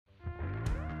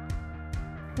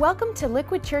Welcome to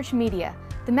Liquid Church Media.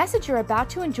 The message you're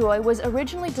about to enjoy was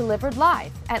originally delivered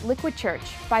live at Liquid Church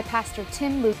by Pastor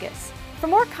Tim Lucas. For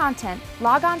more content,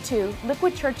 log on to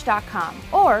liquidchurch.com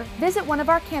or visit one of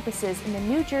our campuses in the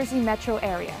New Jersey metro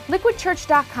area.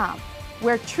 liquidchurch.com,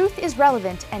 where truth is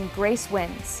relevant and grace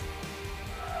wins.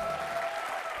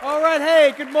 All right,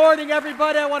 hey, good morning,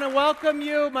 everybody. I want to welcome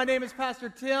you. My name is Pastor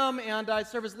Tim, and I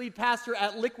serve as lead pastor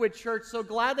at Liquid Church. So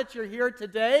glad that you're here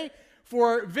today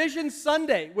for Vision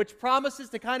Sunday, which promises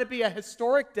to kind of be a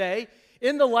historic day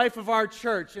in the life of our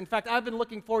church. In fact, I've been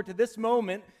looking forward to this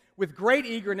moment with great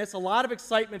eagerness, a lot of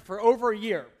excitement for over a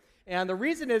year. And the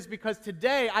reason is because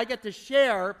today I get to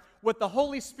share what the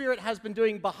Holy Spirit has been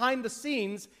doing behind the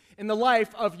scenes in the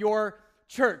life of your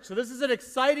church. So this is an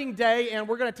exciting day, and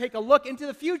we're going to take a look into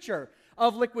the future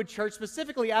of Liquid Church,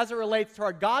 specifically as it relates to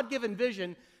our God-given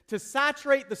vision to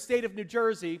saturate the state of New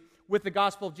Jersey with the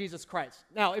gospel of Jesus Christ.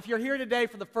 Now, if you're here today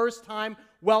for the first time,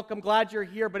 welcome, glad you're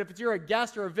here. But if you're a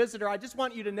guest or a visitor, I just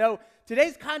want you to know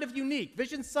today's kind of unique.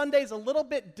 Vision Sunday is a little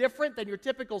bit different than your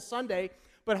typical Sunday,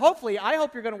 but hopefully, I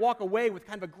hope you're going to walk away with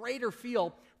kind of a greater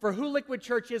feel for who Liquid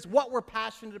Church is, what we're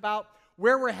passionate about,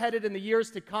 where we're headed in the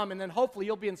years to come, and then hopefully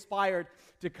you'll be inspired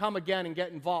to come again and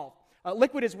get involved.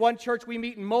 Liquid is one church. We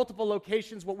meet in multiple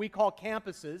locations, what we call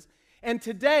campuses. And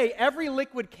today, every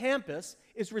Liquid campus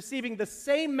is receiving the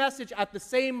same message at the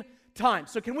same time.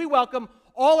 So can we welcome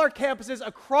all our campuses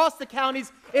across the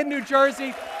counties in New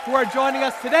Jersey who are joining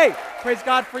us today? Praise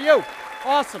God for you.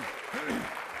 Awesome.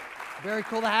 Very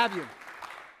cool to have you.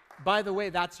 By the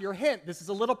way, that's your hint. This is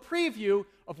a little preview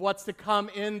of what's to come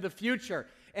in the future.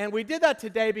 And we did that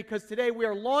today because today we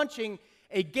are launching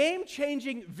a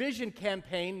game-changing vision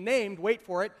campaign named, wait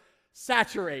for it,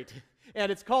 Saturate. And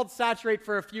it's called Saturate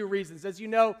for a few reasons. As you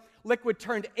know, Liquid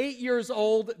turned 8 years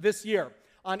old this year.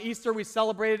 On Easter, we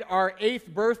celebrated our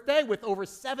 8th birthday with over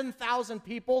 7,000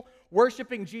 people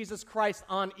worshiping Jesus Christ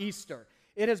on Easter.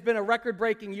 It has been a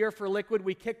record-breaking year for Liquid.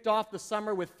 We kicked off the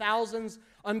summer with thousands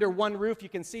under one roof. You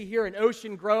can see here in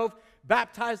Ocean Grove,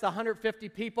 baptized 150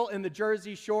 people in the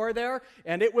Jersey Shore there,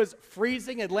 and it was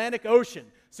freezing Atlantic Ocean.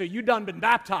 So you done been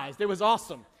baptized. It was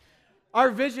awesome. Our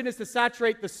vision is to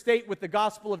saturate the state with the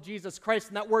gospel of Jesus Christ,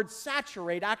 and that word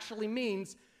saturate actually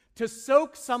means to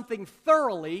soak something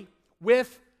thoroughly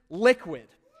with liquid.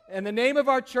 And the name of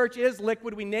our church is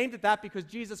Liquid. We named it that because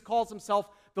Jesus calls himself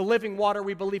the living water.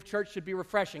 We believe church should be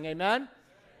refreshing. Amen?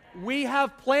 We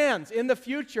have plans in the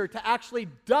future to actually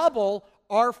double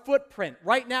our footprint.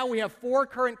 Right now we have 4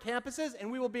 current campuses,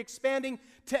 and we will be expanding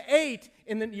to 8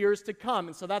 in the years to come.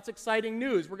 And so that's exciting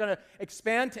news. We're going to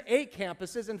expand to 8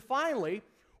 campuses, and finally,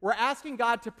 we're asking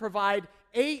God to provide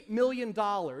 $8 million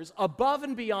above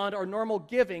and beyond our normal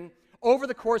giving over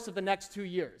the course of the next 2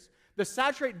 years. The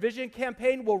Saturate Vision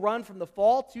campaign will run from the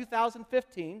fall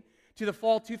 2015 to the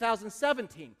fall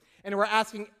 2017, and we're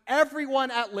asking everyone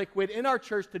at Liquid in our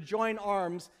church to join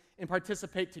arms and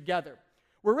participate together.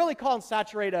 We're really calling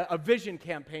Saturate a vision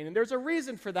campaign, and there's a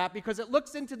reason for that because it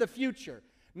looks into the future.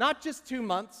 Not just 2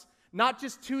 months, not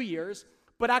just 2 years,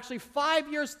 but actually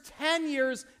 5 years, 10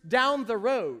 years down the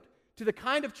road to the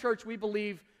kind of church we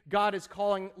believe God is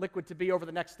calling Liquid to be over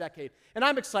the next decade. And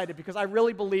I'm excited because I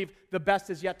really believe the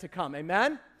best is yet to come.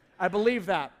 Amen? I believe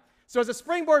that. So as a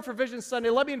springboard for Vision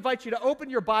Sunday, let me invite you to open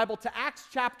your Bible to Acts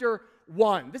chapter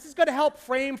 1. This is going to help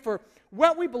frame for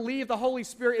what we believe the Holy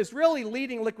Spirit is really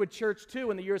leading Liquid Church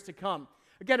to in the years to come.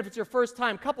 Again, if it's your first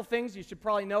time, a couple things you should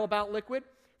probably know about Liquid.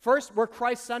 First, we're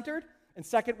Christ-centered, and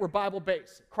second, we're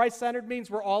Bible-based. Christ-centered means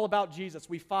we're all about Jesus.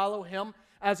 We follow him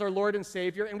as our Lord and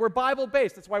Savior, and we're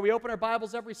Bible-based. That's why we open our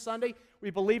Bibles every Sunday. We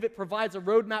believe it provides a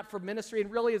roadmap for ministry and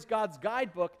really is God's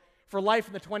guidebook for life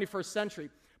in the 21st century.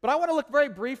 But I want to look very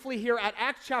briefly here at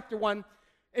Acts chapter 1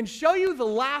 and show you the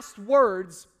last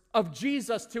words of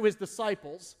Jesus to his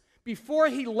disciples before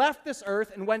he left this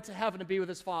earth and went to heaven to be with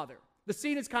his Father. The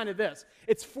scene is kind of this.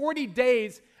 It's 40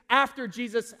 days after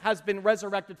Jesus has been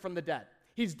resurrected from the dead.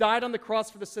 He's died on the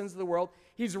cross for the sins of the world.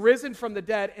 He's risen from the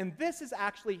dead, and this is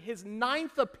actually his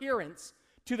 9th appearance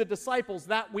to the disciples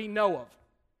that we know of.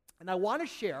 And I want to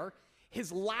share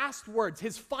his last words,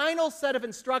 his final set of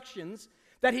instructions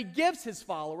that he gives his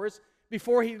followers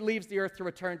before he leaves the earth to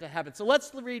return to heaven. So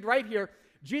let's read right here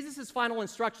Jesus' final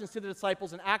instructions to the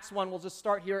disciples in Acts 1. We'll just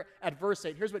start here at verse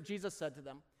 8. Here's what Jesus said to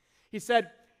them. He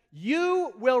said,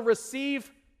 "You will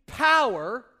receive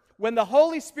power when the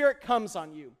Holy Spirit comes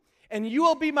on you, and you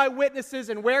will be my witnesses."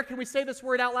 And where can we say this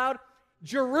word out loud?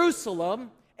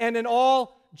 Jerusalem, and in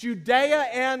all Judea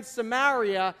and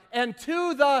Samaria, and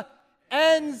to the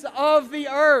ends of the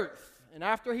earth. And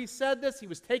after he said this, he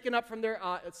was taken up from their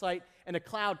sight, and a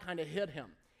cloud kind of hid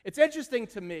him. It's interesting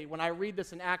to me when I read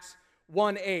this in Acts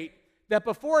 1:8, that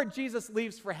before Jesus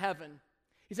leaves for heaven,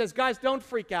 he says, guys, don't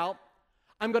freak out.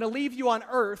 I'm going to leave you on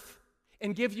earth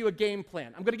and give you a game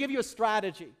plan. I'm going to give you a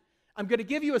strategy. I'm going to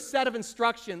give you a set of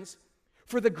instructions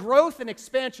for the growth and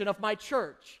expansion of my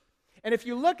church. And if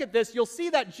you look at this, you'll see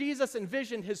that Jesus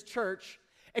envisioned his church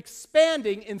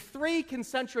expanding in 3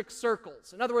 concentric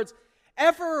circles. In other words,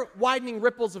 ever-widening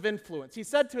ripples of influence. He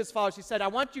said to his followers, he said, I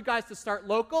want you guys to start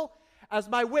local as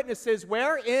my witnesses.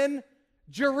 Where? In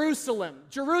Jerusalem.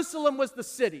 Jerusalem was the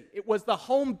city. It was the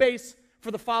home base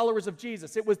for the followers of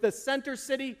Jesus. It was the center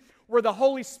city where the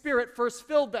Holy Spirit first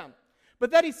filled them.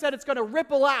 But then he said it's going to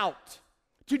ripple out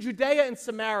to Judea and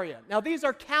Samaria. Now, these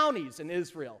are counties in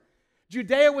Israel.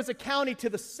 Judea was a county to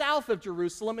the south of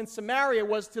Jerusalem, and Samaria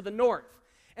was to the north.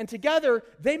 And together,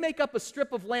 they make up a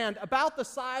strip of land about the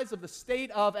size of the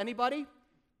state of, anybody?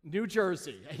 New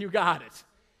Jersey. You got it.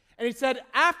 And he said,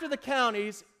 after the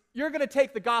counties, you're going to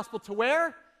take the gospel to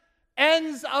where?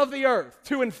 Ends of the earth,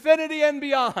 to infinity and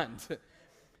beyond.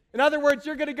 In other words,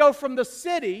 you're going to go from the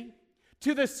city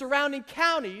to the surrounding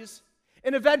counties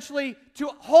and eventually to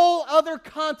whole other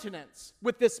continents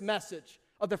with this message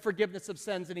of the forgiveness of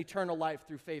sins and eternal life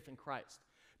through faith in Christ.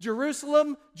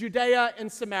 Jerusalem, Judea,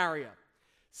 and Samaria.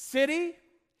 City,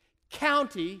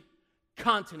 county,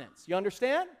 continents. You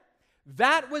understand?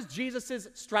 That was Jesus'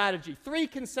 strategy. 3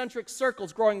 concentric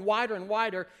circles growing wider and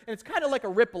wider, and it's kind of like a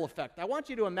ripple effect. I want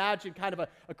you to imagine kind of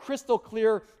a crystal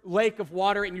clear lake of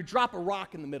water, and you drop a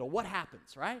rock in the middle. What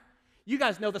happens, right? You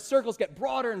guys know the circles get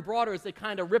broader and broader as they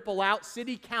kind of ripple out,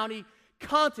 city, county,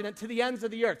 continent, to the ends of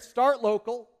the earth. Start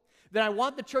local, then I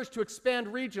want the church to expand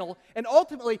regional, and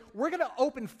ultimately, we're going to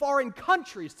open foreign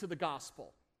countries to the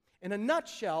gospel. In a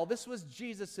nutshell, this was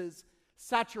Jesus'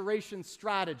 saturation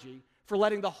strategy for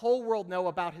letting the whole world know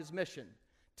about his mission,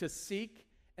 to seek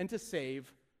and to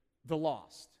save the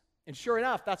lost. And sure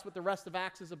enough, that's what the rest of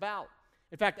Acts is about.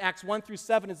 In fact, Acts 1 through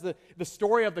 7 is the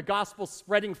story of the gospel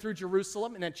spreading through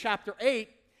Jerusalem. And then chapter 8,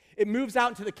 it moves out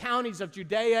into the counties of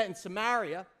Judea and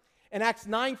Samaria. And Acts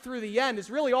 9 through the end is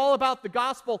really all about the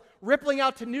gospel rippling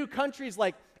out to new countries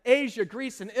like Asia,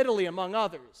 Greece, and Italy, among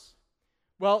others.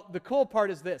 Well, the cool part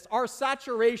is this. Our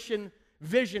saturation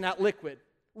vision at Liquid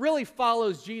really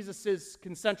follows Jesus'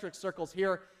 concentric circles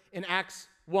here in Acts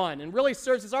 1 and really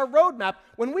serves as our roadmap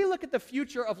when we look at the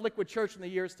future of Liquid Church in the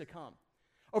years to come.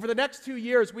 Over the next 2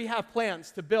 years, we have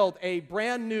plans to build a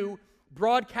brand new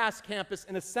broadcast campus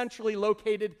in a centrally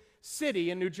located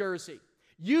city in New Jersey,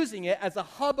 using it as a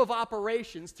hub of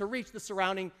operations to reach the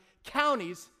surrounding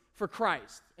counties for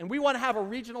Christ. And we want to have a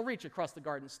regional reach across the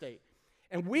Garden State.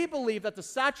 And we believe that the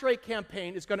Saturate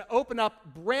campaign is going to open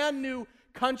up brand new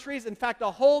countries, in fact, a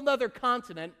whole other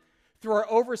continent, through our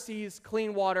overseas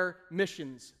clean water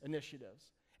missions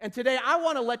initiatives. And today, I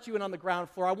want to let you in on the ground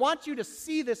floor. I want you to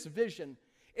see this vision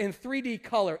in 3D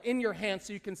color in your hand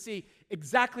so you can see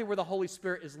exactly where the Holy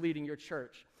Spirit is leading your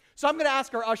church. So I'm going to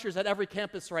ask our ushers at every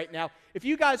campus right now if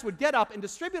you guys would get up and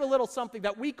distribute a little something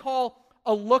that we call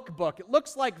a lookbook. It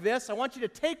looks like this. I want you to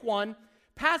take one,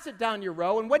 pass it down your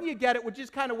row, and when you get it, would you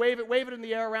just kind of wave it in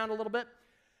the air around a little bit?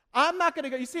 I'm not going to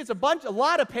go, you see it's a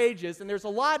lot of pages, and there's a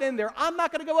lot in there. I'm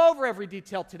not going to go over every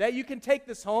detail today. You can take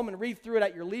this home and read through it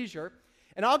at your leisure,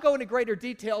 and I'll go into greater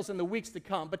details in the weeks to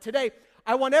come. But today,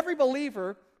 I want every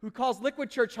believer who calls Liquid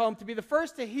Church home to be the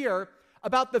first to hear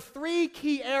about the 3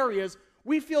 key areas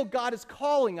we feel God is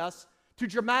calling us to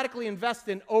dramatically invest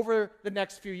in over the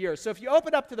next few years. So if you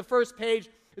open up to the first page,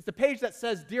 it's the page that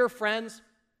says Dear Friends,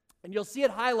 and you'll see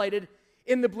it highlighted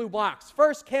in the blue box.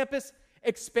 First, campus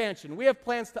expansion. We have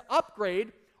plans to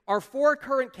upgrade our 4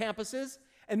 current campuses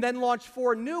and then launch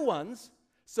 4 new ones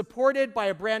supported by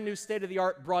a brand new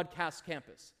state-of-the-art broadcast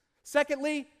campus.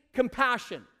 Secondly,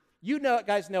 compassion. You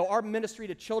guys know our ministry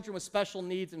to children with special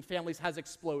needs and families has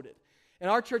exploded. And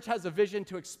our church has a vision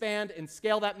to expand and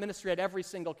scale that ministry at every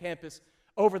single campus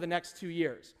over the next 2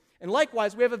 years. And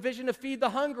likewise, we have a vision to feed the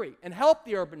hungry and help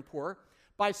the urban poor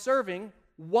by serving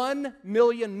 1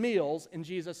 million meals in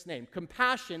Jesus' name.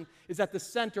 Compassion is at the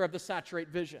center of the Saturate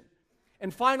vision.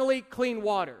 And finally, clean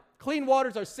water. Clean water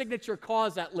is our signature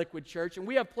cause at Liquid Church, and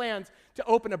we have plans to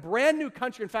open a brand new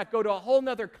country, in fact, go to a whole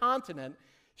other continent,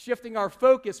 shifting our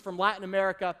focus from Latin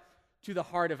America to the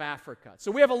heart of Africa. So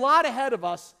we have a lot ahead of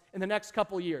us in the next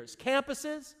couple years.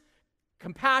 Campuses,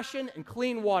 compassion, and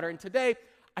clean water. And today,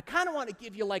 I kind of want to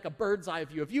give you like a bird's eye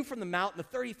view from the mountain,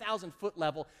 the 30,000-foot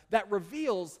level, that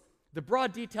reveals the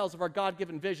broad details of our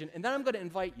God-given vision. And then I'm going to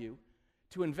invite you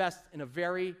to invest in a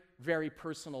very, very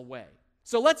personal way.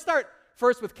 So let's start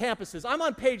first with campuses. I'm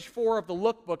on page 4 of the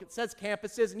lookbook. It says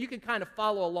campuses, and you can kind of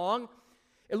follow along.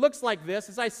 It looks like this.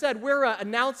 As I said, we're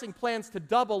announcing plans to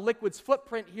double Liquid's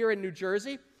footprint here in New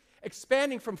Jersey.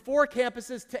 expanding from 4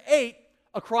 campuses to 8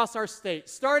 across our state.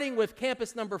 Starting with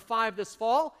campus number 5 this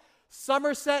fall,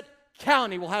 Somerset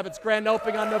County will have its grand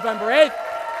opening on November 8th.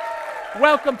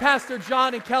 Welcome Pastor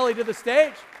John and Kelly to the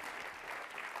stage.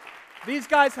 These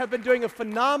guys have been doing a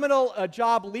phenomenal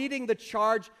job leading the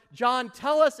charge. John,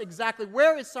 tell us exactly,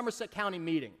 where is Somerset County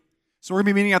meeting? So we're going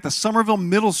to be meeting at the Somerville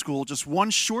Middle School, just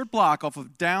one short block off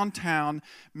of downtown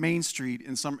Main Street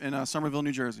in Somerville,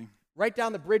 New Jersey. Right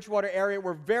down the Bridgewater area.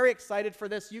 We're very excited for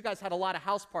this. You guys had a lot of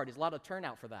house parties, a lot of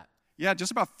turnout for that. Yeah,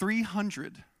 just about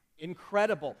 300.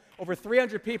 Incredible. Over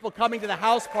 300 people coming to the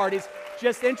house parties,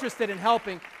 just interested in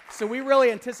helping. So we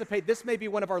really anticipate this may be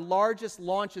one of our largest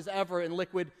launches ever in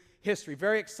Liquid history.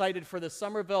 Very excited for the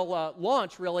Somerville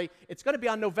launch, really. It's going to be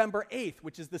on November 8th,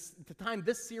 which is the time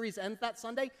this series ends that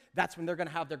Sunday. That's when they're going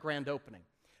to have their grand opening.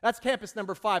 That's campus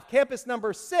number 5. Campus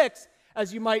number 6,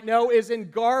 as you might know, is in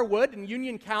Garwood in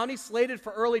Union County, slated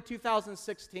for early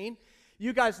 2016.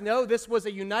 You guys know this was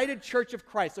a United Church of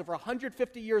Christ, over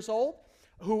 150 years old,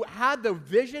 who had the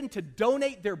vision to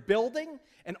donate their building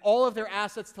and all of their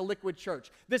assets to Liquid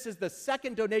Church. This is the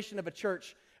second donation of a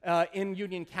church in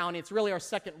Union County. It's really our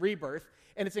second rebirth,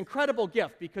 and it's an incredible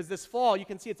gift because this fall, you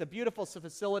can see it's a beautiful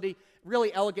facility,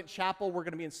 really elegant chapel. We're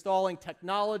going to be installing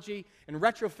technology and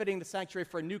retrofitting the sanctuary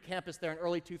for a new campus there in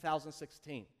early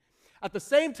 2016. At the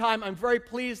same time, I'm very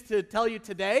pleased to tell you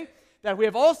today that we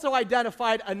have also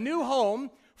identified a new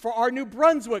home for our New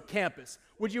Brunswick campus.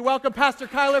 Would you welcome Pastor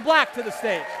Kyler Black to the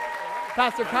stage?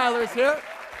 Pastor Kyler is here.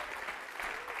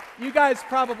 You guys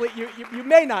probably, you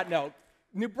may not know,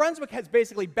 New Brunswick has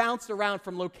basically bounced around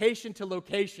from location to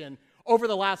location over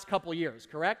the last couple years,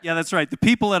 correct? Yeah, that's right. The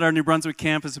people at our New Brunswick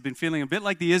campus have been feeling a bit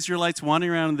like the Israelites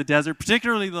wandering around in the desert,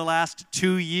 particularly the last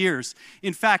 2 years.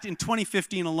 In fact, in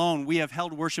 2015 alone, we have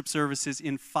held worship services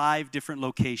in 5 different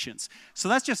locations. So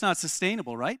that's just not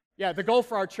sustainable, right? Yeah, the goal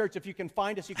for our church, if you can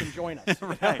find us, you can join us.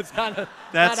 Right. It's kind of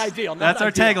not ideal. That's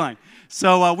our tagline.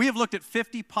 So we have looked at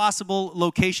 50 possible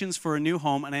locations for a new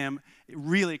home, and I am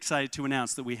really excited to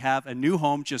announce that we have a new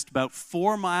home just about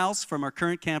 4 miles from our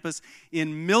current campus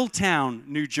in Milltown,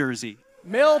 New Jersey.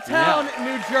 Milltown,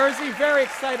 New Jersey. Very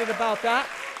excited about that.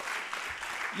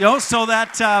 So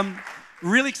that,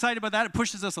 really excited about that. It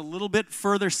pushes us a little bit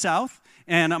further south.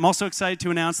 And I'm also excited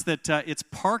to announce that it's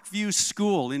Parkview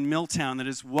School in Milltown that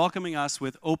is welcoming us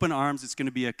with open arms. It's going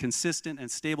to be a consistent and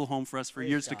stable home for us for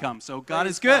years to come. So God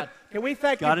is good. Can we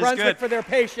thank New Brunswick for their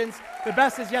patience? The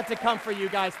best is yet to come for you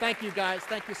guys. Thank you, guys.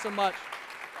 Thank you so much.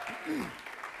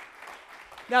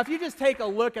 Now, if you just take a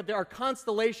look at our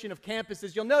constellation of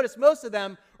campuses, you'll notice most of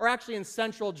them are actually in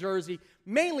central Jersey,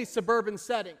 mainly suburban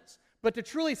settings. But to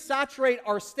truly saturate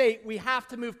our state, we have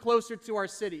to move closer to our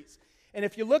cities. And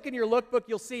if you look in your lookbook,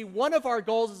 you'll see one of our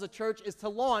goals as a church is to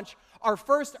launch our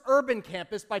first urban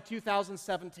campus by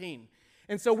 2017.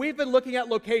 And so we've been looking at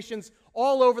locations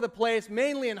all over the place,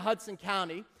 mainly in Hudson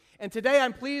County. And today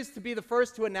I'm pleased to be the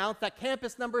first to announce that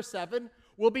campus number 7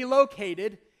 will be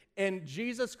located in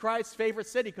Jesus Christ's favorite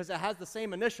city because it has the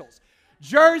same initials,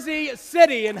 Jersey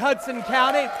City in Hudson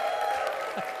County.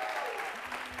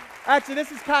 Actually,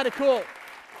 this is kind of cool.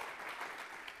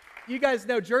 You guys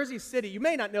know Jersey City, you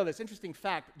may not know this, interesting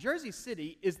fact, Jersey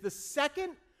City is the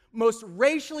second most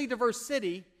racially diverse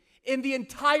city in the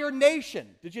entire nation.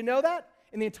 Did you know that?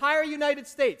 In the entire United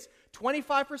States,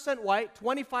 25% white,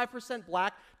 25%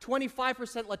 black,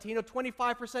 25% Latino,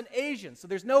 25% Asian. So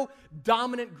there's no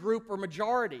dominant group or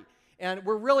majority. And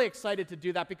we're really excited to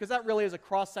do that because that really is a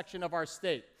cross-section of our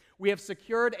state. We have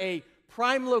secured a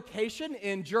prime location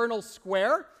in Journal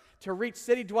Square to reach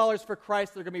city dwellers for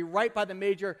Christ. They're going to be right by the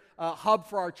major hub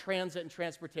for our transit and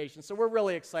transportation. So we're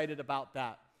really excited about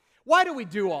that. Why do we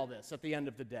do all this at the end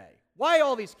of the day? Why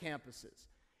all these campuses?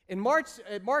 In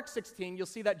Mark 16, you'll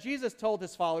see that Jesus told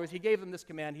his followers, he gave them this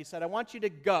command. He said, I want you to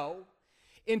go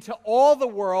into all the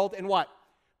world and what?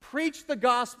 Preach the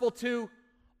gospel to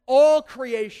all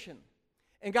creation.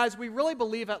 And guys, we really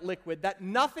believe at Liquid that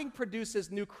nothing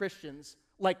produces new Christians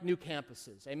like new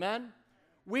campuses. Amen?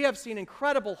 We have seen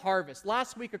incredible harvest.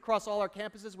 Last week across all our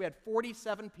campuses, we had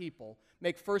 47 people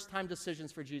make first-time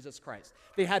decisions for Jesus Christ.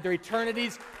 They had their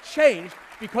eternities changed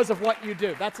because of what you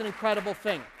do. That's an incredible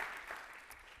thing.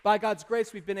 By God's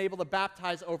grace, we've been able to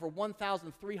baptize over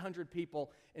 1,300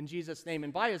 people in Jesus' name.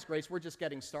 And by his grace, we're just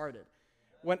getting started.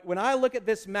 When I look at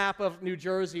this map of New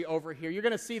Jersey over here, you're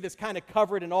going to see this kind of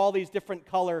covered in all these different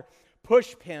color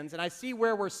push pins, and I see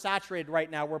where we're saturated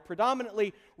right now. We're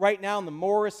predominantly right now in the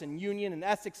Morris and Union and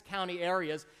Essex County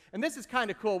areas, and this is kind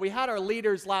of cool. We had our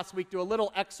leaders last week do a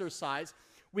little exercise.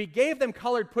 We gave them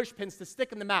colored push pins to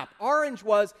stick in the map. Orange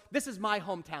was, this is my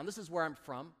hometown, this is where I'm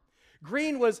from.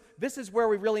 Green was, this is where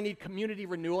we really need community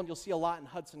renewal, and you'll see a lot in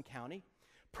Hudson County.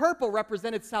 Purple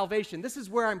represented salvation. This is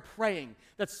where I'm praying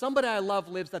that somebody I love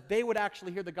lives, that they would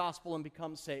actually hear the gospel and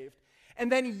become saved.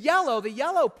 And then yellow, the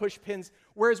yellow push pins,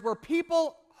 where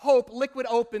people hope Liquid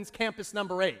opens campus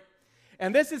number 8.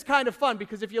 And this is kind of fun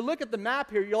because if you look at the map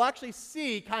here, you'll actually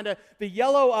see kind of the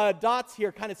yellow dots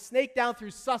here kind of snake down through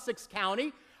Sussex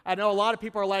County. I know a lot of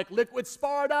people are like, Liquid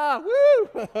Sparta,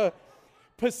 woo!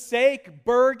 Passaic,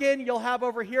 Bergen, you'll have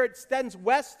over here. It extends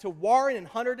west to Warren and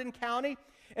Hunterdon County.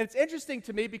 And it's interesting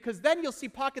to me because then you'll see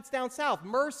pockets down south,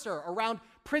 Mercer, around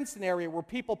Princeton area where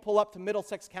people pull up to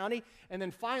Middlesex County. And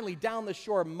then finally down the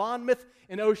shore, Monmouth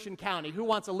and Ocean County. Who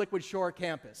wants a Liquid Shore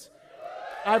campus?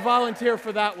 I volunteer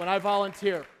for that one. I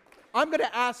volunteer. I'm going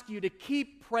to ask you to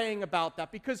keep praying about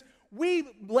that because we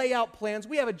lay out plans.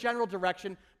 We have a general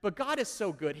direction, but God is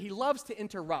so good. He loves to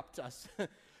interrupt us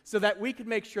so that we can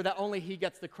make sure that only He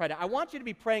gets the credit. I want you to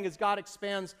be praying as God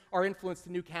expands our influence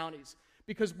to new counties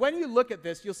because when you look at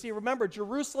this, you'll see, remember,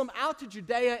 Jerusalem out to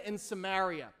Judea and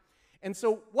Samaria. And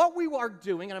so what we are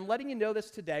doing, and I'm letting you know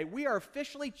this today, we are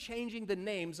officially changing the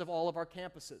names of all of our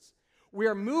campuses. We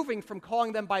are moving from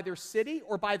calling them by their city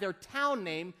or by their town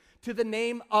name to the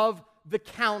name of the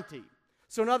county.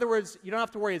 So in other words, you don't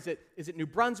have to worry, is it New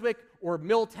Brunswick or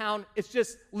Milltown? It's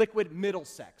just Liquid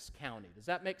Middlesex County. Does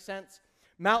that make sense?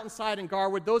 Mountainside and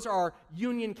Garwood, those are our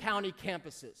Union County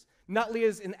campuses. Nutley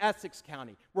is in Essex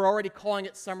County. We're already calling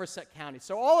it Somerset County.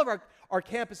 So all of our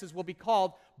campuses will be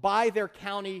called by their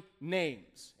county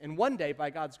names. And one day, by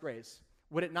God's grace,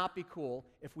 would it not be cool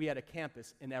if we had a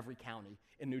campus in every county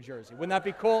in New Jersey? Wouldn't that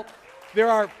be cool?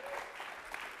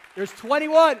 There's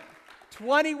 21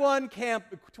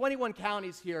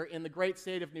 counties here in the great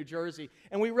state of New Jersey,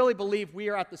 and we really believe we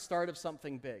are at the start of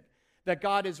something big, that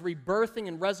God is rebirthing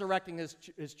and resurrecting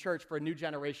His church for a new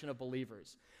generation of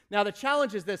believers. Now, the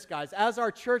challenge is this, guys. As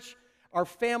our church, our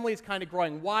family is kind of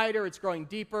growing wider, it's growing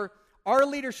deeper, our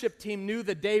leadership team knew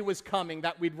the day was coming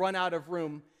that we'd run out of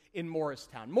room in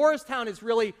Morristown. Morristown is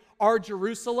really our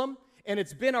Jerusalem, and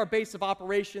it's been our base of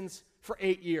operations for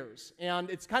 8 years. And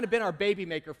it's kind of been our baby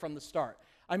maker from the start.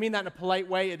 I mean that in a polite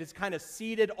way. It has kind of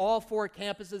seeded all 4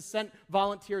 campuses, sent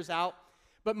volunteers out.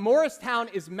 But Morristown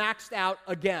is maxed out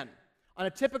again. On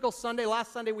a typical Sunday,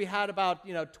 last Sunday we had about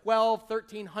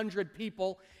 1,300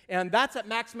 people, and that's at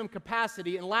maximum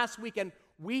capacity. And last weekend,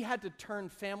 we had to turn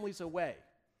families away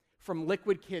from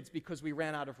Liquid Kids because we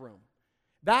ran out of room.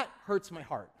 That hurts my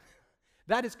heart.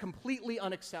 That is completely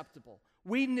unacceptable.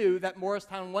 We knew that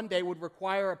Morristown one day would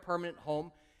require a permanent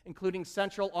home, including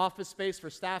central office space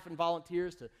for staff and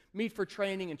volunteers to meet for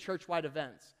training and church-wide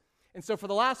events. And so for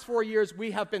the last 4 years, we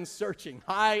have been searching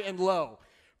high and low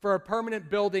for a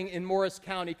permanent building in Morris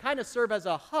County, kind of serve as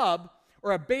a hub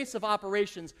or a base of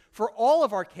operations for all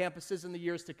of our campuses in the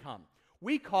years to come.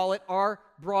 We call it our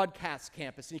broadcast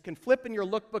campus. And you can flip in your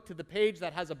lookbook to the page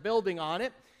that has a building on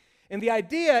it. And the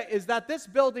idea is that this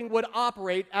building would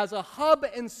operate as a hub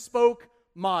and spoke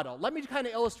model. Let me kind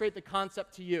of illustrate the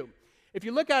concept to you. If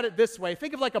you look at it this way,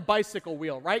 think of like a bicycle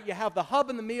wheel, right? You have the hub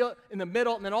in the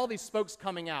middle, and then all these spokes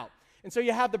coming out. And so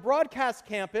you have the broadcast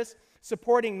campus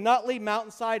supporting Nutley,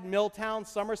 Mountainside, Milltown,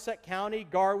 Somerset County,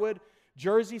 Garwood,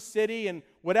 Jersey City, and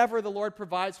whatever the Lord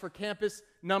provides for campus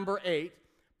number 8.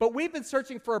 But we've been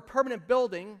searching for a permanent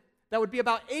building that would be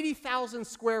about 80,000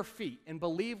 square feet, and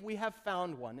believe we have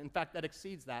found one, in fact, that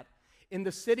exceeds that, in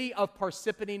the city of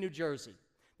Parsippany, New Jersey.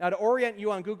 Now, to orient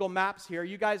you on Google Maps here,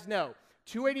 you guys know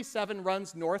 287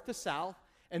 runs north to south,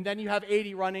 and then you have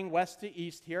 80 running west to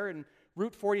east here, and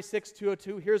Route 46,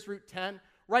 202, here's Route 10.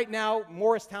 Right now,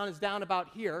 Morristown is down about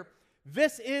here.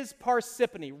 This is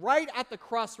Parsippany, right at the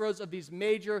crossroads of these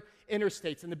major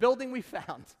interstates, and the building we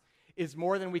found is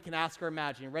more than we can ask or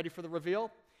imagine. Ready for the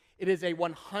reveal? It is a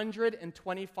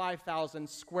 125,000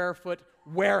 square foot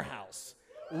warehouse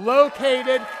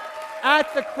located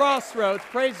at the crossroads.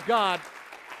 Praise God.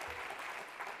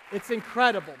 It's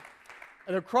incredible.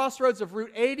 At the crossroads of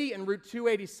Route 80 and Route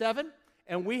 287,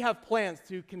 and we have plans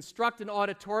to construct an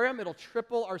auditorium. It'll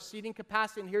triple our seating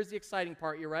capacity, and here's the exciting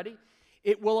part. You ready?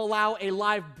 It will allow a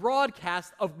live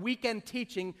broadcast of weekend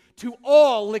teaching to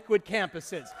all Liquid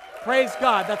campuses. Praise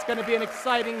God. That's going to be an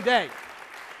exciting day.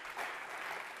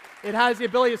 It has the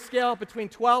ability to scale up between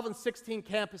 12 and 16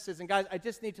 campuses. And guys, I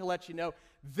just need to let you know,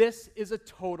 this is a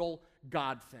total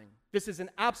God thing. This is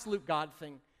an absolute God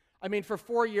thing. I mean, for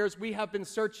 4 years, we have been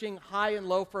searching high and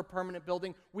low for a permanent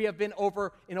building. We have been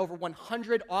in over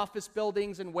 100 office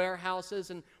buildings and warehouses.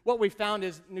 And what we found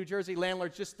is New Jersey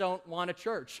landlords just don't want a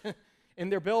church in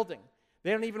their building.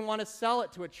 They don't even want to sell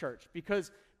it to a church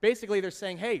because basically they're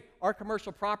saying, hey, our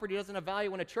commercial property doesn't have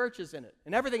value when a church is in it.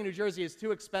 And everything in New Jersey is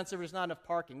too expensive, there's not enough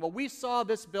parking. Well, we saw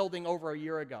this building over a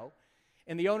year ago,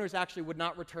 and the owners actually would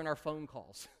not return our phone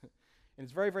calls. And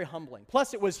it's very, very humbling.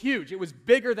 Plus, it was huge. It was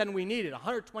bigger than we needed,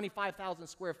 125,000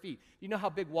 square feet. You know how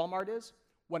big Walmart is?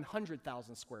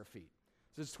 100,000 square feet.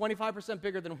 So it's 25%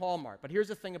 bigger than Walmart. But here's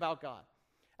the thing about God.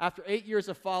 After 8 years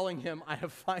of following him, I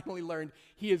have finally learned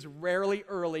he is rarely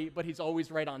early, but he's always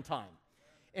right on time.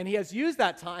 And he has used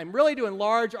that time really to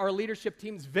enlarge our leadership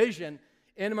team's vision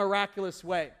in a miraculous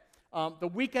way. The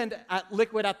weekend at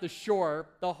Liquid at the Shore,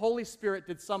 the Holy Spirit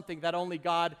did something that only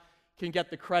God can get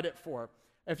the credit for.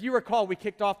 If you recall, we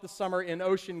kicked off the summer in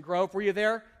Ocean Grove. Were you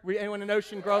there? Were anyone in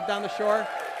Ocean Grove down the shore?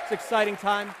 It's an exciting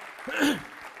time.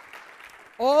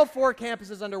 All 4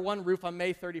 campuses under one roof on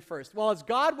May 31st. Well, as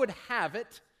God would have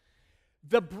it,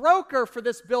 the broker for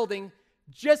this building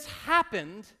just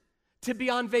happened to be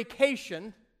on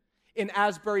vacation in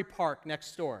Asbury Park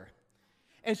next door.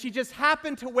 And she just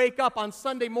happened to wake up on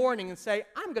Sunday morning and say,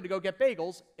 I'm going to go get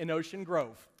bagels in Ocean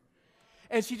Grove.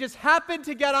 And she just happened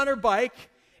to get on her bike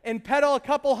and pedal a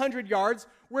couple hundred yards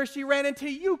where she ran into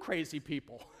you crazy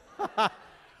people.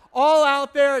 All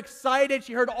out there, excited.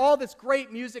 She heard all this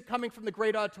great music coming from the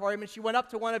great auditorium, and she went up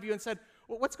to one of you and said,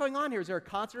 well, what's going on here? Is there a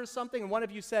concert or something? And one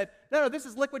of you said, no, this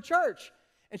is Liquid Church.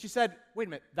 And she said, wait a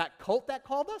minute, that cult that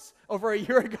called us over a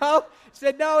year ago? She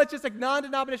said, no, it's just a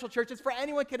non-denominational church. It's for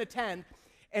anyone can attend.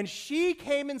 And she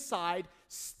came inside,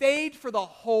 stayed for the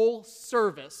whole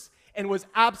service, and was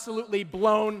absolutely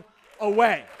blown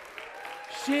away.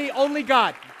 Only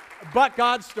God, but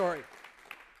God's story.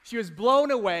 She was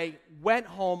blown away, went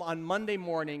home on Monday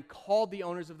morning, called the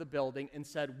owners of the building, and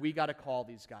said, we got to call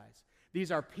these guys.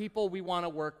 These are people we want to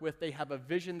work with. They have a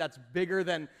vision that's bigger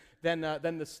than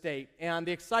the state. And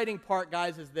the exciting part,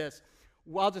 guys, is this.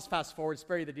 Well, I'll just fast forward,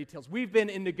 spare you the details. We've been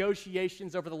in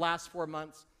negotiations over the last 4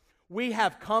 months. We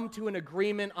have come to an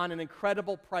agreement on an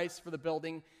incredible price for the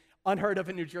building, unheard of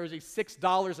in New Jersey,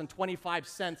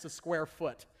 $6.25 a square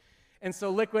foot. And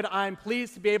so, Liquid, I'm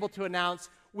pleased to be able to announce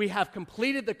we have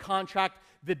completed the contract.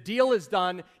 The deal is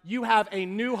done. You have a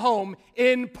new home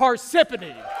in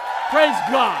Parsippany. Praise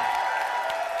God.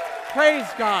 Praise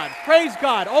God. Praise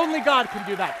God. Only God can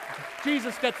do that.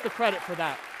 Jesus gets the credit for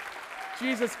that.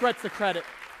 Jesus gets the credit.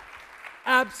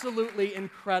 Absolutely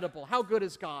incredible. How good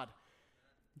is God?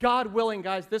 God willing,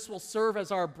 guys, this will serve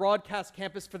as our broadcast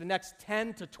campus for the next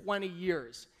 10 to 20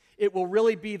 years. It will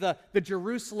really be the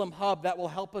Jerusalem hub that will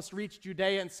help us reach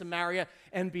Judea and Samaria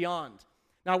and beyond.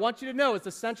 Now, I want you to know, as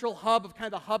the central hub of kind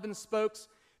of the hub and spokes,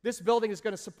 this building is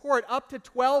going to support up to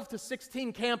 12 to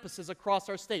 16 campuses across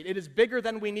our state. It is bigger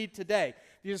than we need today.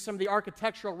 These are some of the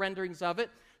architectural renderings of it.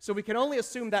 So we can only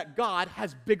assume that God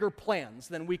has bigger plans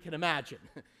than we can imagine.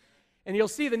 And you'll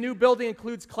see the new building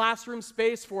includes classroom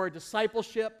space for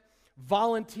discipleship,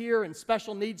 volunteer, and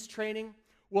special needs training.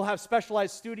 We'll have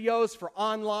specialized studios for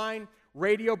online,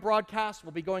 radio broadcasts.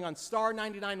 We'll be going on Star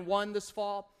 99.1 this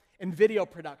fall, and video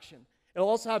production. It'll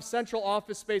also have central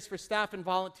office space for staff and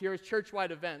volunteers,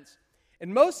 church-wide events.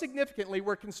 And most significantly,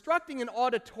 we're constructing an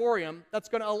auditorium that's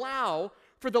going to allow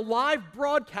for the live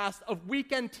broadcast of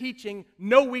weekend teaching,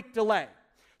 no week delay.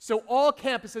 So all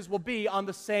campuses will be on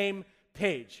the same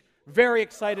page. Very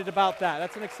excited about that.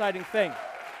 That's an exciting thing.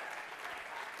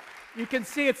 You can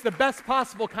see it's the best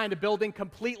possible kind of building,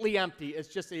 completely empty. It's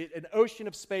just an ocean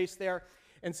of space there.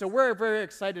 And so we're very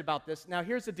excited about this. Now,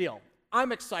 here's the deal.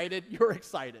 I'm excited. You're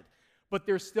excited. But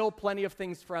there's still plenty of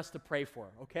things for us to pray for,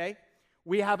 okay?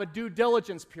 We have a due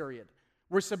diligence period.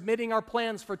 We're submitting our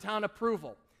plans for town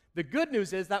approval. The good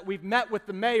news is that we've met with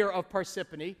the mayor of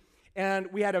Parsippany, and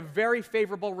we had a very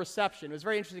favorable reception. It was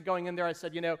very interesting going in there. I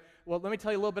said, well, let me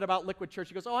tell you a little bit about Liquid Church.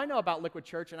 He goes, oh, I know about Liquid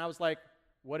Church. And I was like,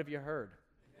 what have you heard?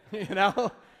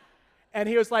 And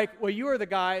he was like, well, you are the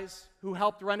guys who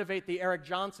helped renovate the Eric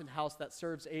Johnson house that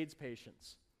serves AIDS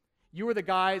patients. You are the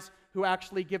guys who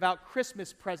actually give out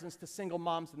Christmas presents to single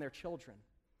moms and their children.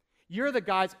 You're the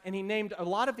guys, and he named a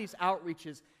lot of these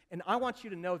outreaches, and I want you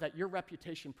to know that your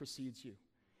reputation precedes you.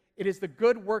 It is the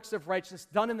good works of righteousness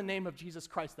done in the name of Jesus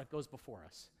Christ that goes before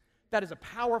us. That is a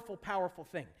powerful, powerful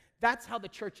thing. That's how the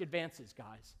church advances,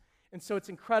 guys. And so it's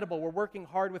incredible. We're working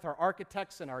hard with our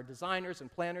architects and our designers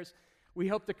and planners. We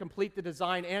hope to complete the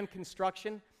design and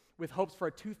construction with hopes for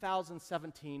a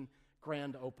 2017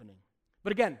 grand opening.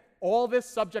 But again, all this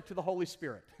subject to the Holy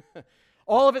Spirit.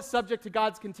 All of it subject to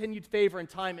God's continued favor and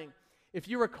timing. If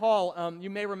you recall, you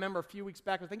may remember a few weeks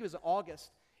back, I think it was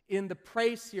August, in the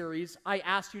Pray series, I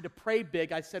asked you to pray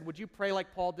big. I said, would you pray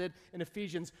like Paul did in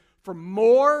Ephesians for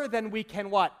more than we can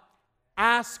what?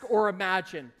 Ask or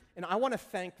imagine. And I want to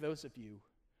thank those of you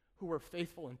who were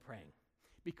faithful in praying.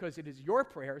 because it is your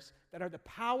prayers that are the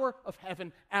power of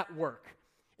heaven at work,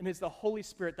 and it's the Holy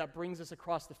Spirit that brings us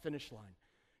across the finish line.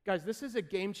 Guys, this is a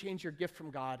game-changer gift from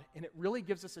God, and it really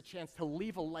gives us a chance to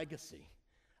leave a legacy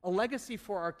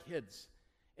for our kids.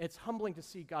 It's humbling to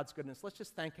see God's goodness. Let's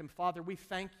just thank him. Father, we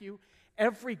thank you.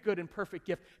 Every good and perfect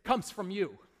gift comes from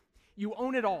you. You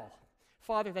own it all.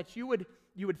 Father, that you would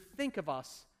think of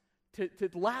us to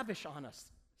lavish on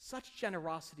us such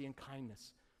generosity and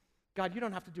kindness. God, you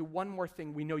don't have to do one more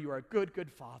thing. We know you are a good,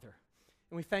 good Father.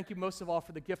 And we thank you most of all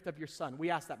for the gift of your Son. We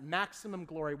ask that maximum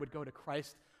glory would go to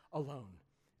Christ alone.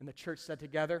 And the church said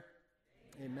together,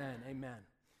 amen, amen.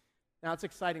 Now, it's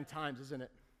exciting times, isn't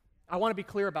it? I want to be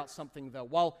clear about something, though.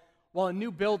 While a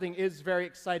new building is very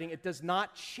exciting, it does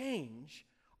not change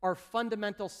our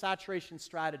fundamental saturation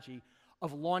strategy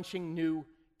of launching new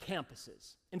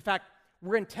campuses. In fact,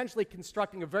 we're intentionally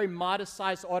constructing a very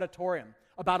modest-sized auditorium,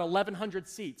 about 1,100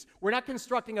 seats. We're not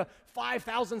constructing a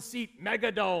 5,000-seat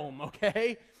megadome,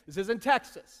 okay? This is in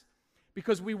Texas.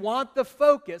 Because we want the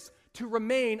focus to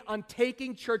remain on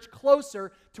taking church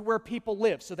closer to where people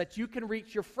live so that you can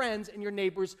reach your friends and your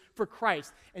neighbors for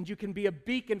Christ, and you can be a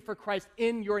beacon for Christ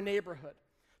in your neighborhood.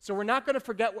 So we're not going to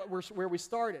forget where we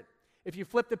started. If you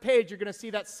flip the page, you're going to see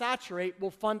that Saturate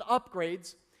will fund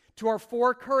upgrades to our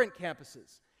 4 current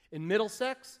campuses in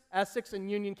Middlesex, Essex,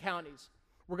 and Union counties.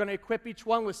 We're going to equip each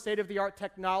one with state-of-the-art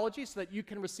technology so that you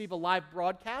can receive a live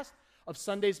broadcast of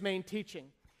Sunday's main teaching.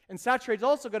 And Saturate is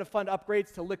also going to fund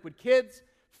upgrades to Liquid Kids,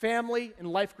 family, and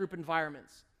life group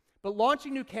environments. But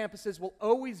launching new campuses will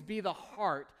always be the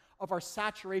heart of our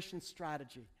saturation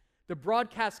strategy. The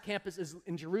broadcast campus is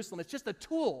in Jerusalem. It's just a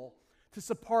tool to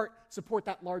support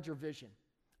that larger vision.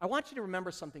 I want you to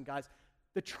remember something, guys.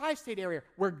 The tri-state area,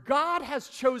 where God has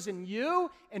chosen you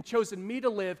and chosen me to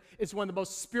live, is one of the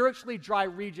most spiritually dry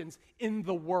regions in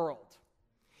the world.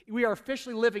 We are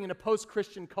officially living in a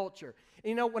post-Christian culture. And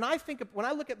you know, when I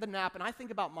look at the map and I think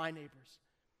about my neighbors,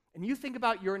 and you think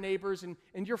about your neighbors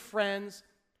and your friends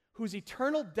whose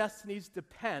eternal destinies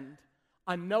depend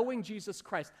on knowing Jesus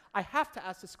Christ, I have to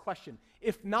ask this question.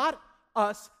 If not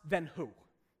us, then who?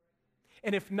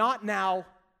 And if not now,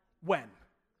 when?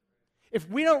 If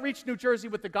we don't reach New Jersey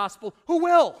with the gospel, who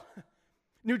will?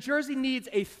 New Jersey needs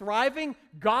a thriving,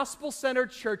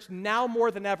 gospel-centered church now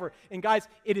more than ever. And guys,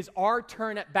 it is our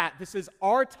turn at bat. This is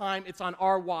our time. It's on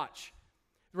our watch.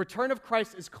 The return of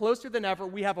Christ is closer than ever.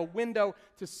 We have a window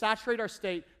to saturate our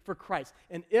state for Christ.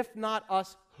 And if not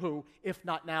us, who? If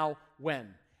not now,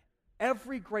 when?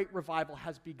 Every great revival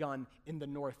has begun in the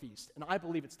Northeast, and I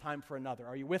believe it's time for another.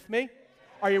 Are you with me?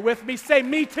 Are you with me? Say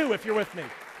me too if you're with me.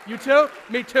 You too?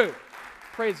 Me too.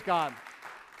 Praise God.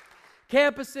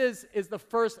 Campuses is the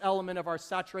first element of our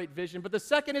Saturate vision, but the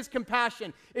second is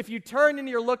compassion. If you turn in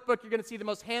your lookbook, you're going to see the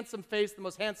most handsome face, the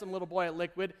most handsome little boy at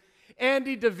Liquid,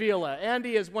 Andy Davila.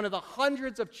 Andy is one of the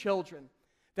hundreds of children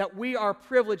that we are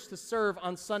privileged to serve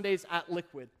on Sundays at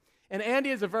Liquid. And Andy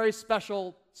is a very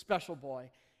special, special boy,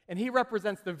 and he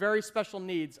represents the very special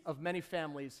needs of many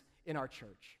families in our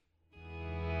church.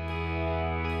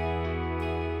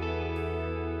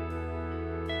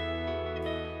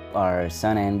 Our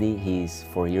son Andy, he's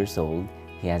 4 years old.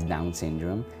 He has Down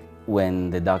syndrome. When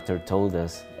the doctor told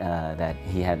us that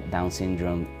he had Down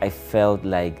syndrome, I felt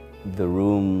like the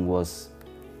room was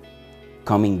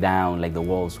coming down, like the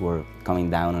walls were coming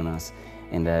down on us.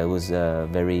 And it was a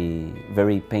very,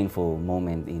 very painful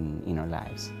moment in our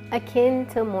lives. Akin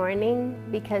to mourning,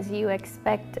 because you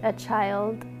expect a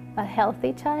child, a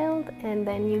healthy child, and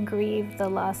then you grieve the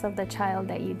loss of the child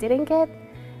that you didn't get,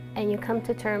 and you come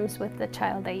to terms with the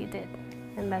child that you did.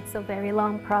 And that's a very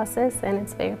long process, and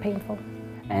it's very painful.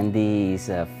 Andy is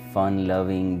a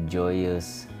fun-loving,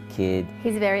 joyous kid.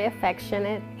 He's very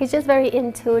affectionate. He's just very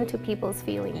in tune to people's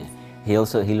feelings. He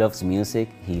loves music.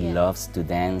 He loves to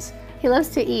dance. He loves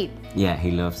to eat. Yeah,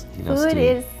 he loves to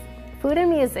eat. Food and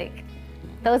music.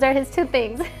 Those are his two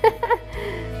things.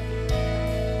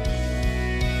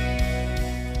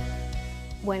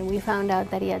 When we found out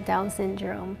that he had Down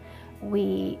syndrome,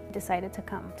 we decided to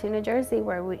come to New Jersey,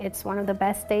 where it's one of the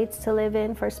best states to live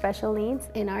in for special needs.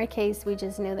 In our case, we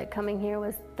just knew that coming here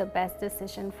was the best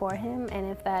decision for him,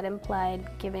 and if that implied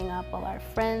giving up all our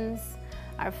friends,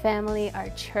 our family, our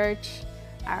church,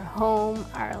 our home,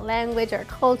 our language, our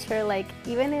culture, like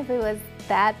even if it was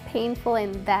that painful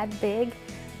and that big,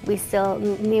 we still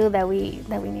knew that we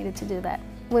needed to do that.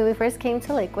 When we first came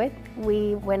to Liquid,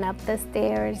 we went up the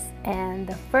stairs, and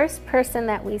the first person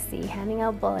that we see handing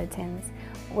out bulletins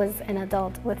was an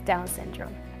adult with Down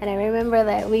syndrome. And I remember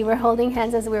that we were holding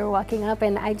hands as we were walking up,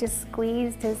 and I just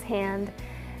squeezed his hand,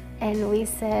 And we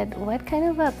said, what kind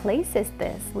of a place is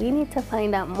this? We need to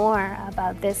find out more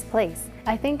about this place.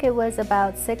 I think it was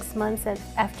about 6 months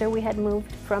after we had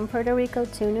moved from Puerto Rico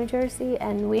to New Jersey,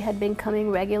 and we had been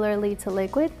coming regularly to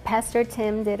Liquid. Pastor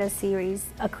Tim did a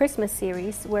Christmas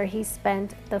series, where he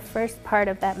spent the first part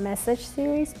of that message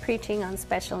series preaching on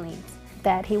special needs,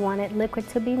 that he wanted Liquid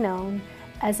to be known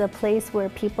as a place where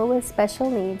people with special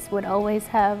needs would always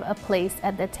have a place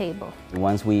at the table.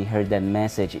 Once we heard that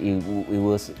message, it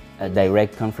was a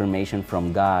direct confirmation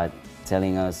from God,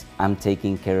 telling us, I'm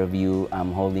taking care of you,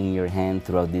 I'm holding your hand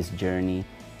throughout this journey,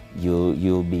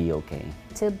 you'll be okay.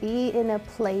 To be in a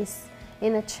place,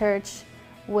 in a church,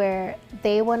 where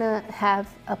they want to have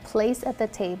a place at the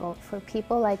table for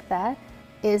people like that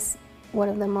is one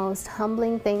of the most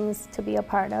humbling things to be a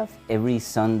part of. Every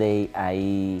Sunday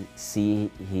I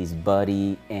see his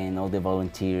buddy and all the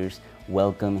volunteers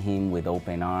welcome him with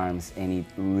open arms, and it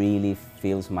really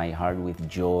fills my heart with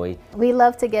joy. We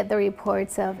love to get the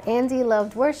reports of Andy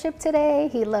loved worship today,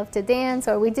 he loved to dance,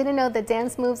 or we didn't know the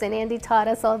dance moves and Andy taught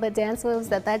us all the dance moves.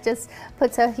 That just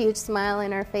puts a huge smile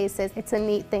in our faces. It's a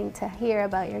neat thing to hear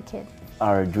about your kid.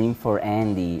 Our dream for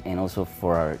Andy and also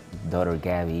for our daughter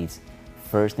Gabby is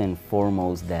first and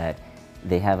foremost that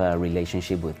they have a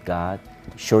relationship with God.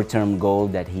 Short-term goal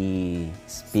that he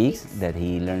speaks, that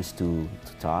he learns to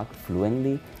talk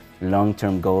fluently.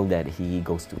 Long-term goal that he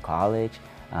goes to college,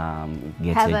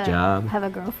 gets a job. Have a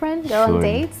girlfriend, go on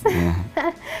dates. Yeah.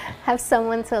 Have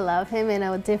someone to love him in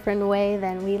a different way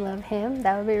than we love him.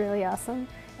 That would be really awesome.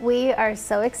 We are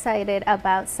so excited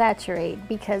about Saturate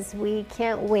because we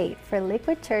can't wait for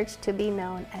Liquid Church to be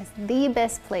known as the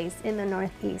best place in the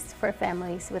Northeast for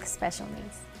families with special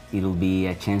needs. It'll be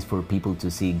a chance for people to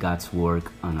see God's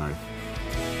work on earth.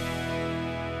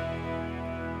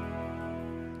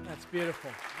 That's beautiful.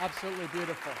 Absolutely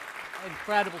beautiful.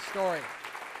 Incredible story.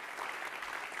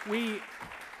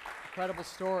 Incredible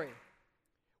story.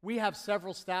 We have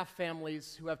several staff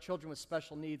families who have children with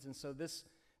special needs, and so this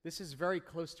is very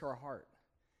close to our heart.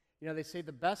 You know, they say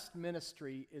the best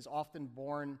ministry is often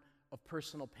born of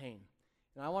personal pain.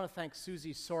 And I want to thank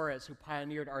Susie Soares, who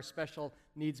pioneered our special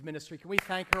needs ministry. Can we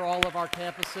thank her, all of our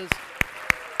campuses?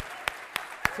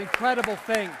 It's an incredible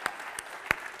thing.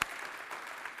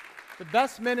 The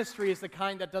best ministry is the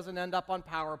kind that doesn't end up on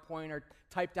PowerPoint or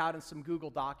typed out in some Google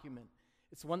document.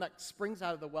 It's the one that springs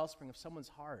out of the wellspring of someone's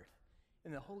heart,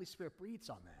 and the Holy Spirit breathes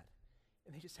on that.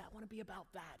 And they just say, I want to be about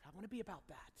that. I want to be about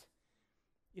that.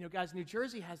 You know, guys, New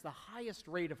Jersey has the highest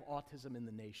rate of autism in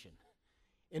the nation.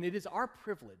 And it is our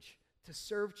privilege to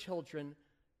serve children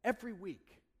every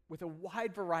week with a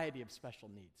wide variety of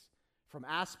special needs, from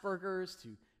Asperger's to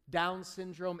Down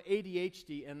syndrome,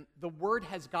 ADHD, and the word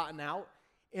has gotten out,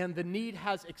 and the need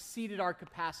has exceeded our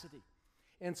capacity.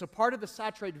 And so part of the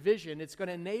Saturate vision, it's going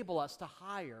to enable us to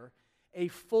hire a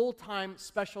full-time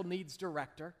special needs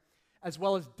director, as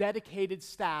well as dedicated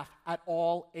staff at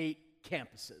all 8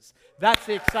 campuses. That's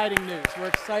the exciting news. We're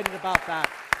excited about that.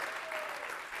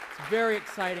 It's very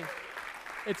exciting.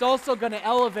 It's also going to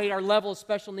elevate our level of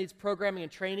special needs programming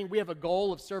and training. We have a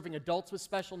goal of serving adults with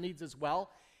special needs as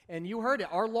well. And you heard it.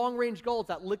 Our long-range goal is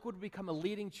that Liquid will become a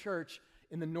leading church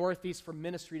in the Northeast for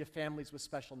ministry to families with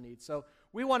special needs. So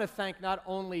we want to thank not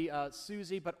only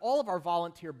Susie, but all of our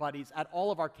volunteer buddies at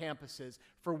all of our campuses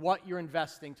for what you're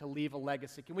investing to leave a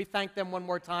legacy. Can we thank them one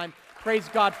more time? Praise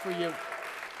God for you.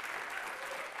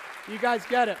 You guys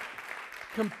get it.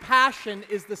 Compassion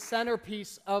is the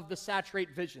centerpiece of the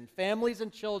Saturate vision. Families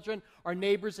and children are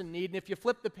neighbors in need. And if you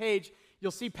flip the page,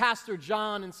 you'll see Pastor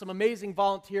John and some amazing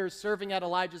volunteers serving at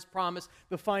Elijah's Promise,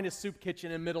 the finest soup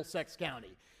kitchen in Middlesex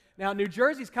County. Now, New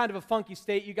Jersey's kind of a funky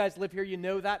state. You guys live here, you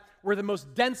know that. We're the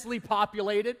most densely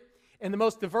populated and the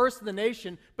most diverse in the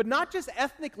nation, but not just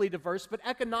ethnically diverse, but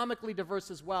economically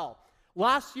diverse as well.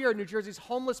 Last year, New Jersey's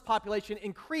homeless population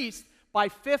increased by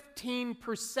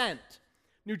 15%.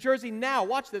 New Jersey now,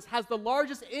 watch this, has the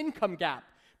largest income gap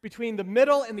between the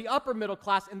middle and the upper middle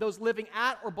class and those living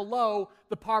at or below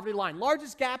the poverty line.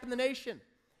 Largest gap in the nation.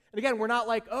 And again, we're not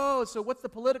like, oh, so what's the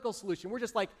political solution? We're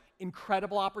just like,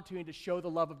 incredible opportunity to show the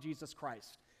love of Jesus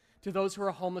Christ to those who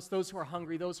are homeless, those who are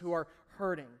hungry, those who are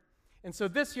hurting. And so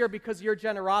this year, because of your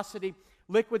generosity,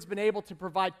 Liquid's been able to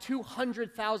provide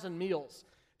 200,000 meals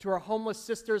to our homeless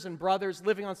sisters and brothers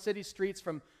living on city streets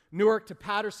from Newark to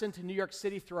Patterson to New York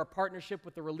City through our partnership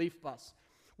with the Relief Bus.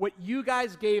 What you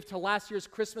guys gave to last year's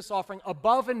Christmas offering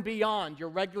above and beyond your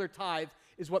regular tithe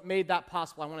is what made that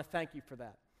possible. I want to thank you for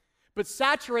that. But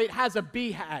Saturate has a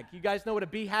BHAG. You guys know what a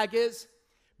BHAG is?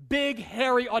 Big,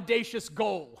 hairy, audacious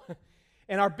goal.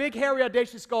 And our big, hairy,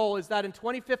 audacious goal is that in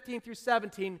 2015 through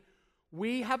 17,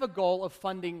 we have a goal of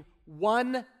funding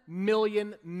 1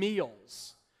 million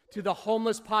meals to the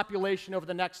homeless population over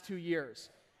the next 2 years.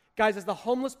 Guys, as the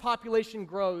homeless population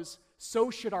grows, so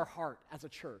should our heart as a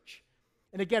church.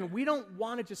 And again, we don't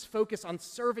want to just focus on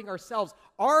serving ourselves.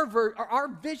 Our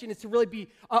vision is to really be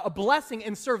a blessing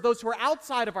and serve those who are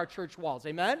outside of our church walls.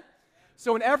 Amen?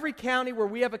 So in every county where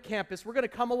we have a campus, we're going to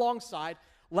come alongside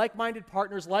like-minded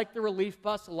partners like the Relief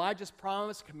Bus, Elijah's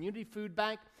Promise, Community Food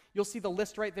Bank. You'll see the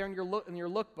list right there in your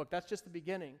lookbook. That's just the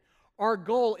beginning. Our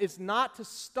goal is not to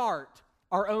start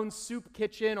our own soup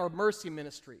kitchen or mercy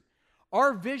ministry.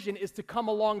 Our vision is to come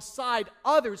alongside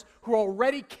others who are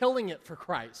already killing it for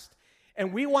Christ.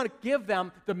 And we want to give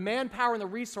them the manpower and the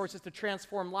resources to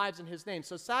transform lives in His name.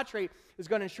 So Saturate is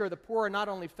going to ensure the poor are not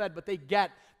only fed, but they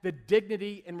get the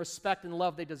dignity and respect and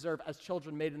love they deserve as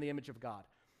children made in the image of God,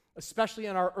 especially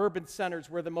in our urban centers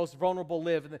where the most vulnerable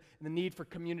live and the need for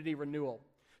community renewal.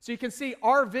 So you can see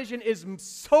our vision is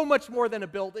so much more than a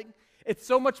building. It's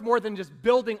so much more than just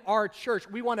building our church.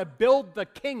 We want to build the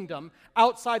kingdom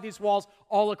outside these walls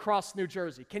all across New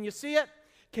Jersey. Can you see it?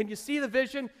 Can you see the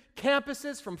vision?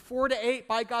 Campuses from 4 to 8,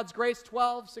 by God's grace,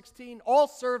 12, 16, all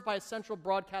served by a central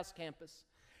broadcast campus.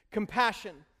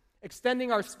 Compassion,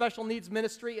 extending our special needs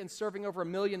ministry and serving over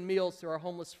 1 million meals to our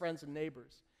homeless friends and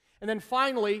neighbors. And then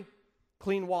finally,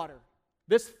 clean water.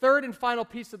 This third and final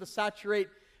piece of the Saturate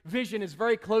vision is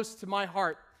very close to my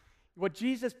heart. What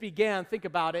Jesus began, think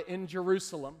about it, in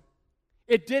Jerusalem.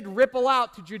 It did ripple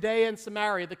out to Judea and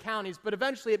Samaria, the counties, but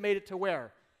eventually it made it to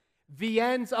where? The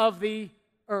ends of the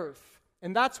earth.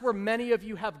 And that's where many of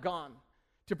you have gone,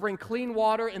 to bring clean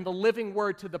water and the living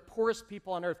word to the poorest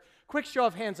people on earth. Quick show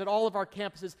of hands at all of our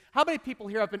campuses. How many people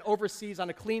here have been overseas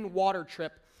on a clean water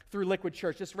trip through Liquid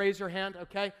Church? Just raise your hand,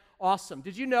 okay? Awesome.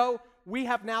 Did you know we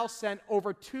have now sent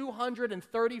over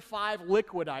 235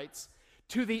 Liquidites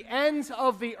to the ends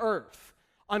of the earth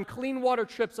on clean water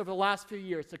trips over the last few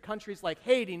years to countries like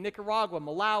Haiti, Nicaragua,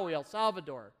 Malawi, El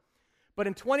Salvador. But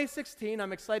in 2016,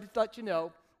 I'm excited to let you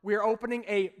know, we are opening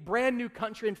a brand new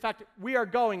country. In fact, we are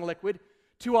going, Liquid,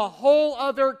 to a whole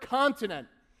other continent.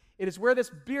 It is where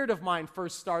this beard of mine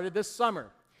first started this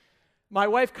summer. My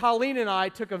wife Colleen and I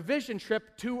took a vision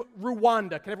trip to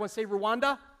Rwanda. Can everyone say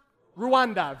Rwanda?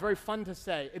 Rwanda, very fun to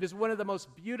say. It is one of the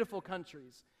most beautiful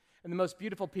countries and the most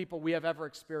beautiful people we have ever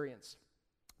experienced.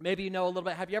 Maybe you know a little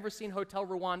bit. Have you ever seen Hotel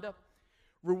Rwanda?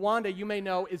 Rwanda, you may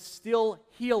know, is still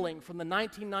healing from the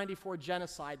 1994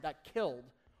 genocide that killed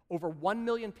over 1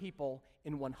 million people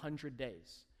in 100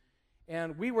 days.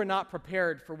 And we were not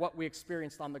prepared for what we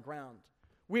experienced on the ground.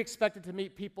 We expected to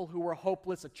meet people who were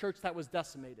hopeless, a church that was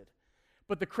decimated.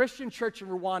 But the Christian church in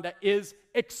Rwanda is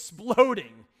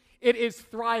exploding. It is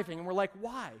thriving. And we're like,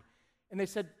 why? And they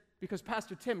said, because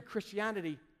Pastor Tim,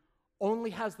 Christianity only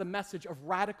has the message of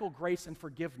radical grace and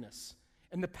forgiveness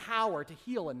and the power to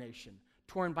heal a nation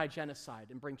torn by genocide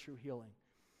and bring true healing.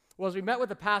 Well, as we met with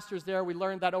the pastors there, we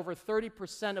learned that over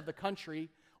 30% of the country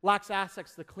lacks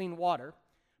access to clean water,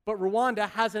 but Rwanda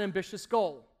has an ambitious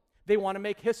goal. They want to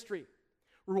make history.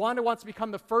 Rwanda wants to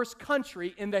become the first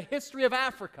country in the history of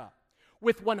Africa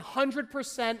with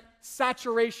 100%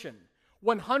 saturation,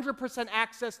 100%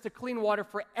 access to clean water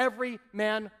for every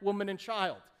man, woman, and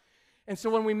child. And so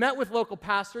when we met with local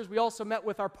pastors, we also met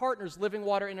with our partners, Living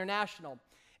Water International,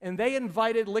 and they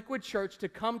invited Liquid Church to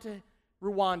come to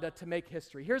Rwanda to make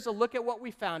history. Here's a look at what we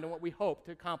found and what we hope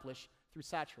to accomplish through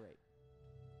Saturate.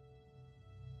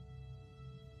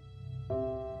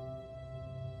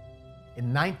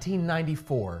 In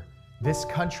 1994, this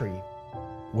country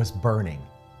was burning.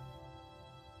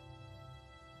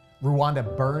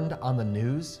 Rwanda burned on the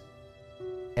news,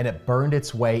 and it burned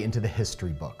its way into the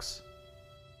history books.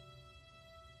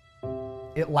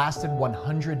 It lasted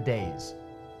 100 days.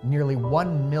 Nearly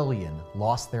 1 million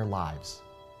lost their lives.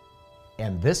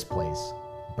 And this place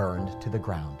burned to the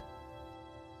ground.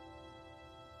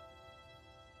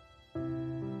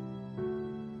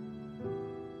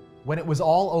 When it was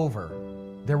all over,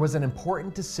 there was an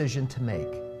important decision to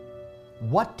make.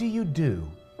 What do you do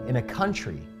in a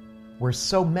country where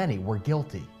so many were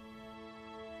guilty?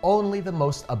 Only the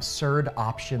most absurd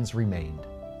options remained: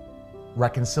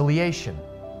 reconciliation,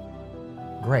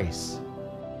 grace,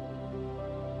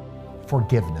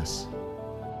 forgiveness.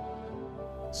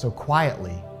 So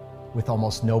quietly, with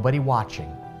almost nobody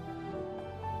watching,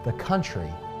 the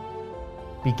country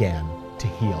began to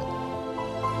heal.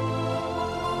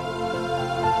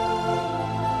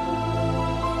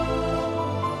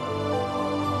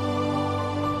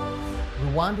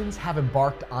 Rwandans have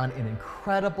embarked on an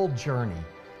incredible journey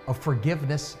of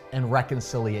forgiveness and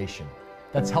reconciliation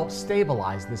that's helped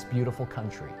stabilize this beautiful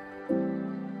country.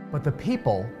 But the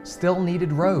people still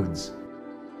needed roads,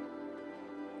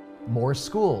 more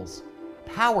schools,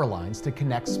 power lines to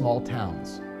connect small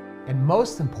towns. And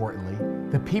most importantly,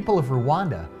 the people of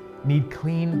Rwanda need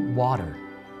clean water.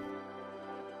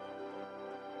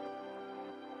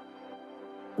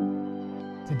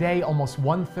 Today, almost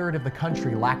 1/3 of the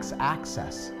country lacks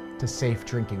access to safe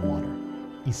drinking water,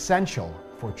 essential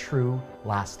for true,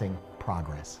 lasting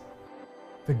progress.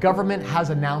 The government has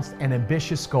announced an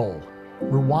ambitious goal.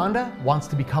 Rwanda wants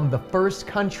to become the first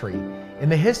country in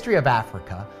the history of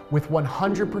Africa with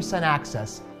 100%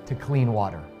 access to clean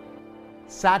water.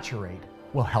 Saturate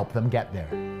will help them get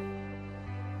there.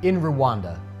 In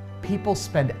Rwanda, people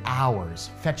spend hours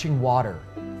fetching water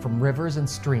from rivers and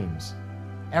streams.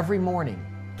 Every morning,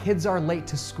 kids are late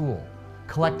to school,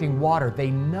 collecting water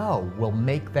they know will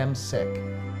make them sick.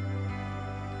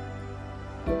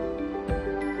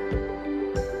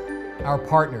 Our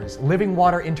partners, Living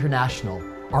Water International,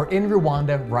 are in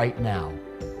Rwanda right now,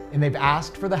 and they've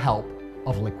asked for the help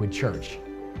of Liquid Church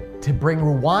to bring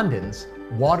Rwandans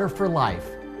water for life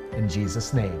in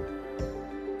Jesus' name.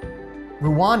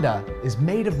 Rwanda is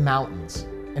made of mountains,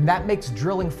 and that makes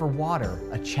drilling for water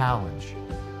a challenge.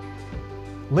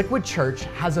 Liquid Church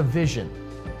has a vision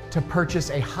to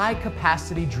purchase a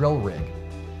high-capacity drill rig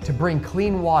to bring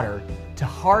clean water to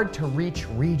hard-to-reach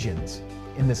regions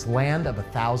in this land of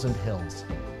 1,000 hills.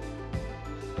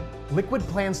 Liquid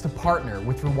plans to partner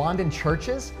with Rwandan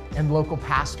churches and local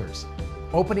pastors,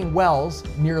 opening wells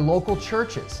near local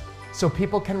churches so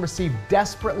people can receive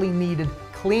desperately needed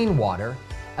clean water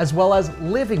as well as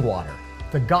living water,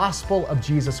 the gospel of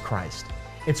Jesus Christ.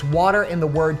 It's water and the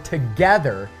word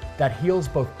together that heals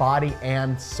both body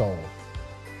and soul.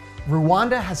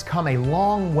 Rwanda has come a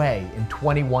long way in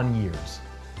 21 years,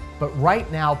 but right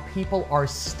now people are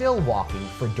still walking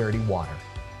for dirty water.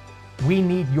 We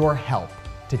need your help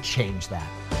to change that.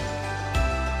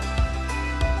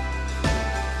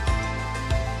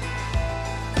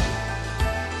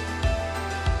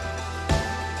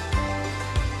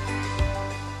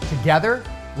 Together,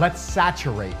 let's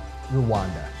saturate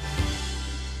Rwanda.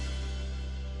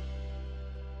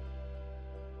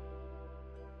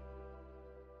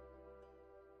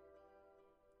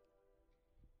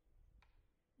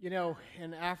 You know,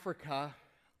 in Africa,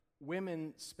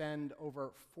 women spend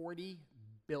over 40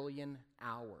 billion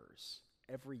hours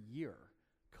every year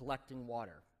collecting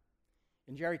water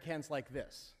in jerry cans like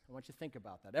this. I want you to think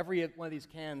about that. Every one of these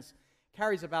cans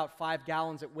carries about 5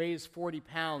 gallons. It weighs 40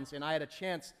 pounds, and I had a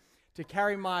chance to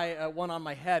carry my one on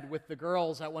my head with the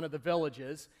girls at one of the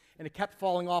villages, and it kept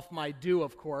falling off my do,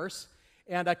 of course.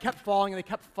 And I kept falling, and they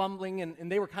kept fumbling,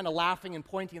 and they were kind of laughing and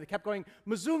pointing, and they kept going,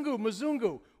 Mzungu,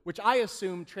 Mzungu, which I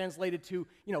assumed translated to,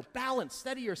 balance,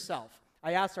 steady yourself.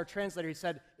 I asked our translator, he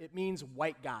said, it means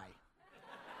white guy.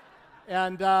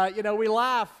 And, we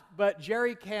laugh, but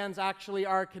jerry cans actually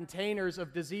are containers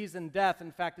of disease and death.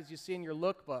 In fact, as you see in your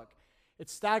lookbook,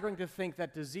 it's staggering to think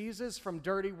that diseases from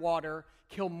dirty water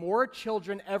kill more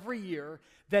children every year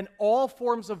than all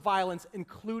forms of violence,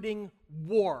 including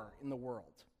war in the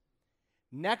world.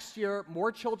 Next year,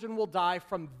 more children will die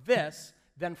from this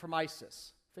than from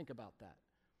ISIS. Think about that.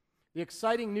 The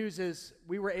exciting news is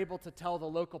we were able to tell the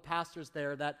local pastors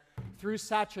there that through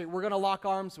Saturate, we're going to lock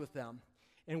arms with them,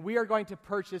 and we are going to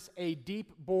purchase a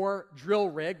deep bore drill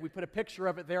rig. We put a picture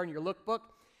of it there in your lookbook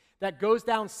that goes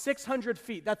down 600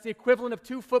 feet. That's the equivalent of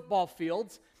 2 football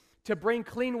fields to bring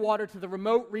clean water to the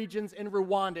remote regions in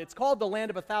Rwanda. It's called the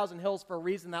land of 1,000 hills for a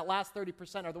reason. That last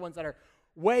 30% are the ones that are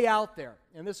way out there.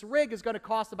 And this rig is going to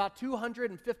cost about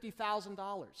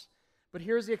 $250,000. But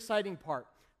here's the exciting part.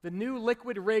 The new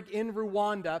liquid rig in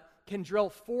Rwanda can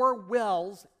drill 4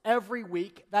 wells every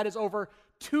week. That is over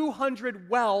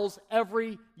 200 wells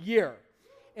every year.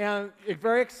 And it's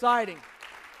very exciting.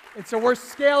 And so we're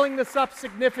scaling this up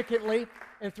significantly.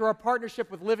 And through our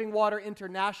partnership with Living Water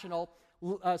International,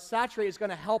 Saturate is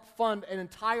going to help fund an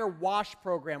entire WASH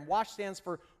program. WASH stands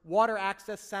for Water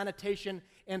Access, Sanitation,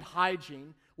 and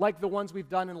Hygiene, like the ones we've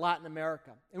done in Latin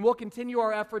America. And we'll continue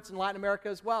our efforts in Latin America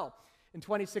as well. In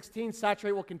 2016,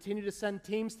 Saturate will continue to send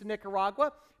teams to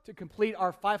Nicaragua to complete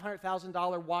our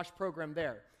 $500,000 WASH program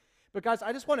there. But guys,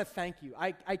 I just want to thank you.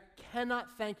 I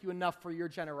cannot thank you enough for your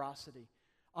generosity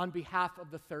on behalf of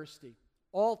the thirsty.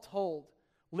 All told,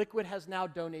 Liquid has now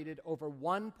donated over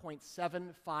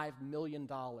 $1.75 million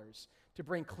to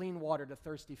bring clean water to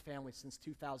thirsty families since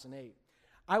 2008.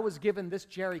 I was given this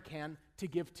jerry can to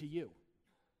give to you,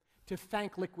 to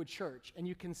thank Liquid Church. And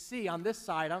you can see on this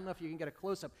side, I don't know if you can get a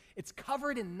close-up, it's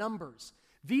covered in numbers.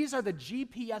 These are the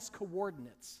GPS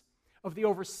coordinates of the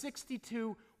over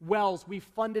 62 wells we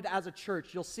funded as a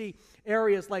church. You'll see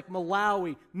areas like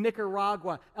Malawi,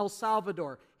 Nicaragua, El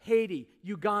Salvador, Haiti,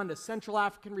 Uganda, Central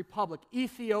African Republic,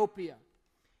 Ethiopia.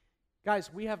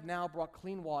 Guys, we have now brought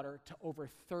clean water to over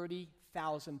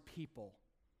 30,000 people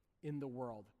in the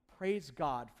world. Praise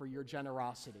God for your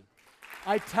generosity.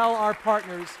 I tell our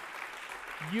partners,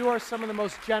 you are some of the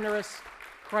most generous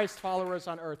Christ followers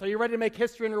on earth. Are you ready to make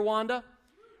history in Rwanda?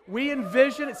 We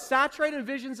envision, Saturate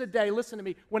envisions a day, listen to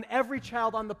me, when every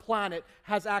child on the planet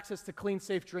has access to clean,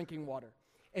 safe drinking water.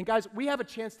 And guys, we have a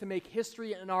chance to make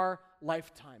history in our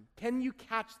lifetime. Can you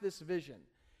catch this vision?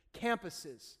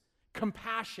 Campuses,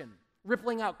 compassion,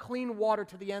 rippling out clean water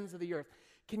to the ends of the earth.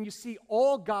 Can you see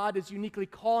all God is uniquely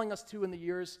calling us to in the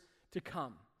years to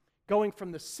come? Going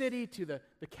from the city to the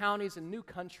counties and new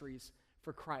countries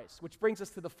for Christ. Which brings us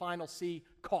to the final C,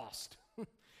 cost.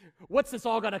 What's this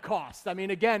all going to cost? I mean,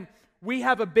 again, we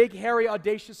have a big, hairy,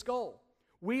 audacious goal.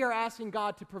 We are asking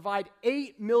God to provide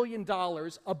 $8 million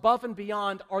above and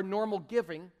beyond our normal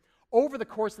giving over the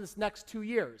course of this next 2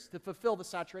 years to fulfill the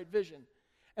Saturate vision.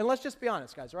 And let's just be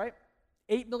honest, guys, right?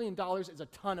 $8 million is a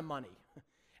ton of money.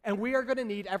 And we are going to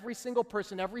need every single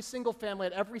person, every single family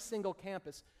at every single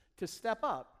campus to step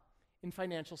up in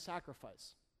financial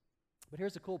sacrifice. But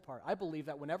here's the cool part. I believe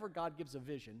that whenever God gives a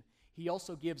vision, He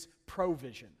also gives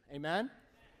provision. Amen?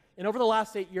 And over the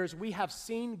last 8 years, we have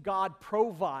seen God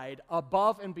provide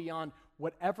above and beyond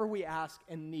whatever we ask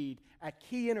and need at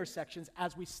key intersections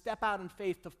as we step out in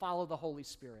faith to follow the Holy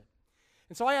Spirit.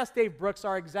 And so I asked Dave Brooks,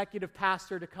 our executive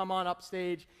pastor, to come on up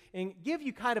stage and give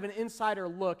you kind of an insider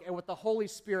look at what the Holy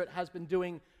Spirit has been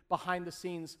doing behind the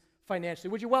scenes financially.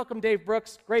 Would you welcome Dave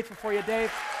Brooks? Grateful for you,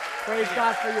 Dave. Praise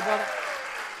God for you, brother.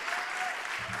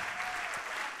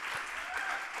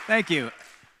 Thank you.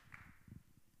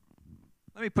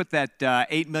 Let me put that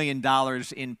 $8 million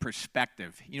in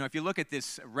perspective. You know, if you look at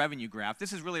this revenue graph,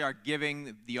 this is really our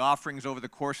giving, the offerings over the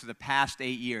course of the past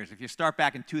 8 years. If you start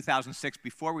back in 2006,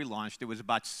 before we launched, it was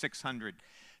about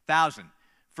 600,000.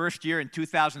 First year in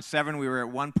 2007, we were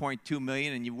at 1.2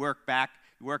 million, and you work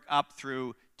up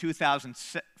through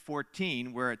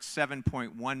 2014, we're at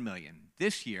 7.1 million.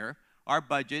 This year, our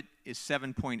budget is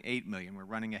 7.8 million. We're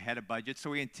running ahead of budget,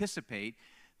 so we anticipate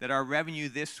that our revenue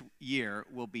this year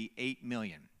will be 8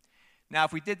 million. Now,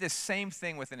 if we did this same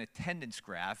thing with an attendance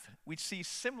graph, we'd see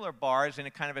similar bars in a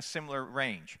kind of a similar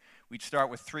range. We'd start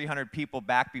with 300 people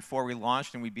back before we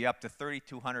launched, and we'd be up to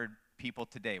 3,200 people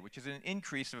today, which is an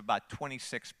increase of about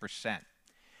 26%.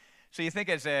 So you think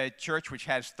as a church which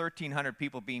has 1,300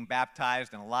 people being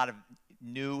baptized and a lot of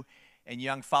new and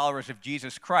young followers of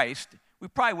Jesus Christ, we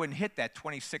probably wouldn't hit that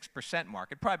 26% mark.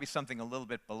 It'd probably be something a little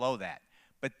bit below that.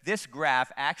 But this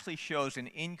graph actually shows an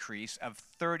increase of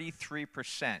 33%.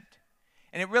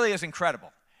 And it really is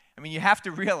incredible. I mean, you have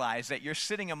to realize that you're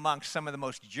sitting amongst some of the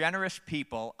most generous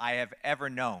people I have ever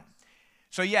known.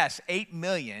 So yes, 8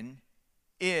 million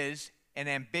is an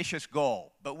ambitious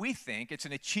goal, but we think it's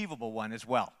an achievable one as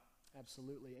well.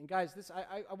 Absolutely. And guys,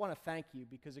 I want to thank you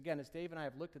because, again, as Dave and I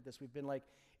have looked at this, we've been like,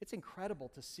 it's incredible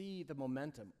to see the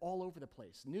momentum all over the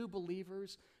place. New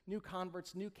believers, new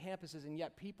converts, new campuses, and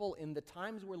yet people in the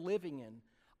times we're living in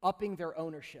upping their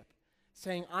ownership,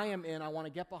 saying, I am in, I want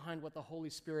to get behind what the Holy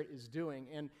Spirit is doing.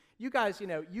 And you guys, you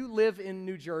know, you live in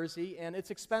New Jersey, and it's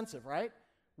expensive, right?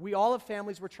 We all have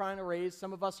families we're trying to raise.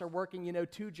 Some of us are working,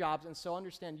 2 jobs, and so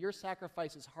understand your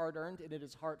sacrifice is hard-earned and it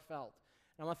is heartfelt.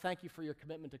 And I want to thank you for your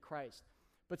commitment to Christ.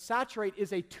 But Saturate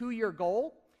is a 2-year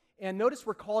goal, and notice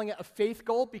we're calling it a faith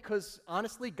goal because,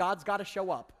 honestly, God's got to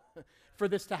show up for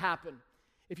this to happen.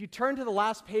 If you turn to the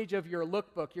last page of your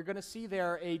lookbook, you're going to see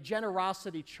there a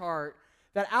generosity chart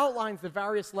that outlines the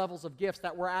various levels of gifts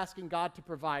that we're asking God to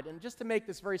provide. And just to make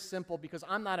this very simple, because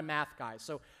I'm not a math guy,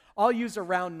 so I'll use a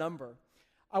round number.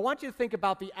 I want you to think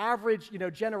about the average,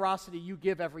 generosity you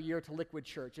give every year to Liquid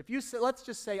Church. If you say, let's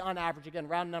just say on average, again,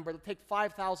 round number, take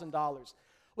 $5,000.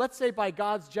 Let's say by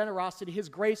God's generosity, His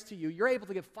grace to you, you're able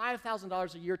to give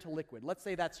 $5,000 a year to Liquid. Let's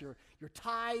say that's your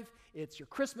tithe, it's your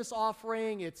Christmas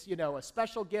offering, it's, a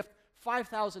special gift,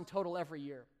 $5,000 total every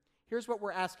year. Here's what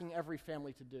we're asking every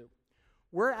family to do.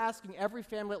 We're asking every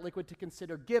family at Liquid to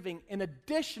consider giving an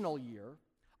additional year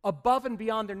above and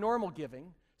beyond their normal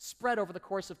giving, spread over the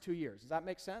course of 2 years. Does that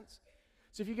make sense?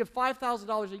 So if you give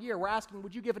 $5,000 a year, we're asking,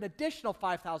 would you give an additional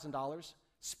 $5,000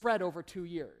 spread over 2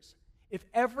 years? If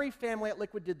every family at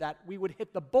Liquid did that, we would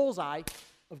hit the bullseye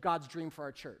of God's dream for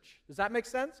our church. Does that make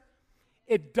sense?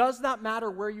 It does not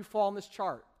matter where you fall on this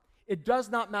chart. It does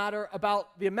not matter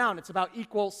about the amount. It's about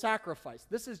equal sacrifice.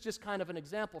 This is just kind of an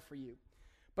example for you.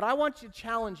 But I want to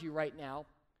challenge you right now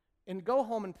and go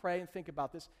home and pray and think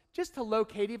about this, just to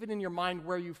locate even in your mind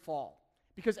where you fall.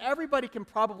 Because everybody can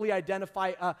probably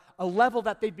identify a level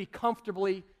that they'd be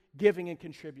comfortably giving and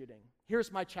contributing.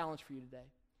 Here's my challenge for you today.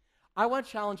 I want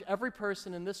to challenge every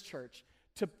person in this church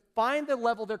to find the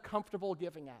level they're comfortable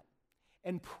giving at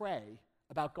and pray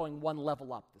about going one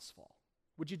level up this fall.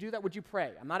 Would you do that? Would you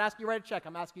pray? I'm not asking you to write a check.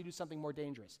 I'm asking you to do something more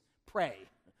dangerous. Pray.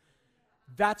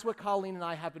 That's what Colleen and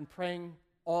I have been praying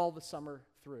all the summer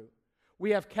through.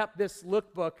 We have kept this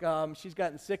lookbook, she's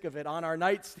gotten sick of it, on our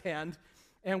nightstand,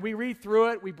 and we read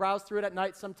through it, we browse through it at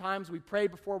night sometimes, we pray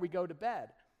before we go to bed.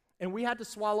 And we had to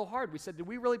swallow hard. We said, do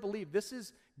we really believe this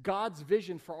is God's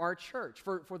vision for our church,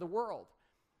 for the world?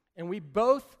 And we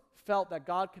both felt that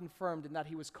God confirmed and that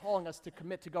he was calling us to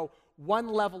commit to go one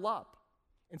level up.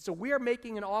 And so we are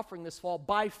making an offering this fall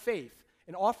by faith.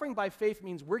 An offering by faith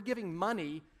means we're giving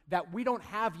money that we don't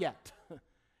have yet.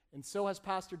 And so has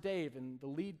Pastor Dave and the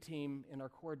lead team and our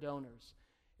core donors.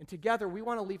 And together, we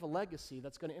want to leave a legacy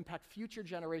that's going to impact future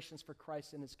generations for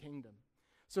Christ and his kingdom.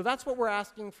 So that's what we're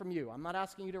asking from you. I'm not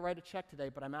asking you to write a check today,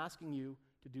 but I'm asking you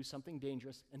to do something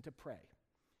dangerous and to pray.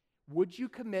 Would you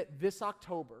commit this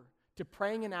October to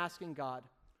praying and asking God,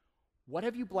 what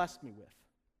have you blessed me with?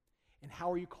 And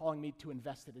how are you calling me to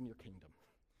invest it in your kingdom?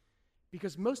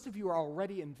 Because most of you are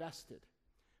already invested.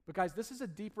 But guys, this is a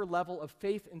deeper level of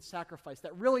faith and sacrifice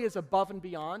that really is above and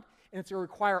beyond, and it's going to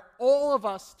require all of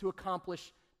us to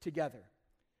accomplish together.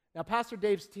 Now, Pastor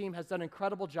Dave's team has done an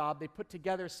incredible job. They put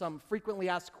together some frequently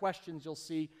asked questions you'll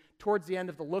see towards the end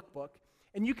of the lookbook,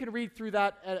 and you can read through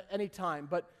that at any time.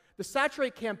 But the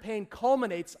Saturate campaign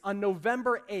culminates on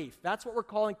November 8th. That's what we're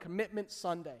calling Commitment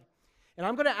Sunday. And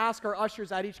I'm going to ask our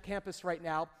ushers at each campus right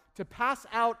now to pass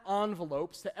out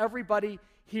envelopes to everybody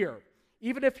here.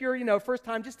 Even if you're, first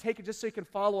time, just take it just so you can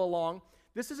follow along.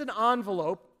 This is an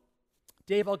envelope.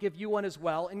 Dave, I'll give you one as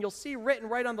well. And you'll see written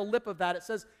right on the lip of that, it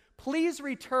says, please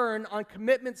return on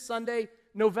Commitment Sunday,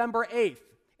 November 8th.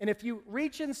 And if you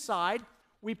reach inside,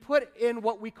 we put in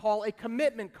what we call a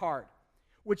commitment card,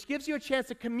 which gives you a chance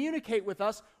to communicate with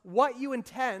us what you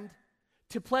intend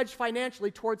to pledge financially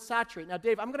towards Saturate. Now,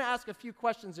 Dave, I'm going to ask a few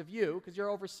questions of you because you're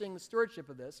overseeing the stewardship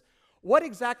of this. What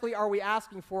exactly are we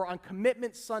asking for on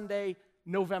Commitment Sunday,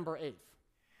 November 8th?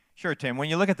 Sure, Tim. When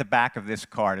you look at the back of this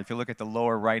card, if you look at the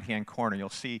lower right-hand corner, you'll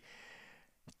see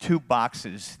two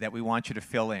boxes that we want you to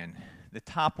fill in. The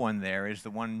top one there is the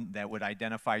one that would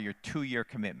identify your 2-year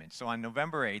commitment. So on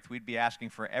November 8th, we'd be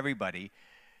asking for everybody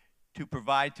to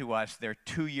provide to us their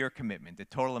 2-year commitment, the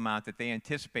total amount that they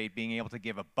anticipate being able to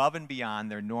give above and beyond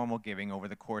their normal giving over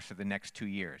the course of the next 2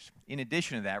 years. In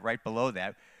addition to that, right below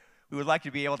that, we would like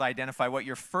you to be able to identify what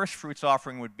your first fruits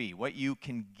offering would be, what you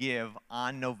can give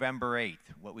on November 8th,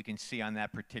 what we can see on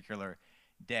that particular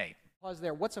day. Pause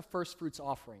there. What's a first fruits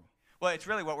offering? Well, it's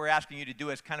really what we're asking you to do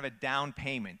as kind of a down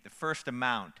payment, the first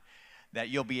amount that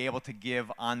you'll be able to give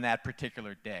on that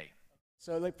particular day.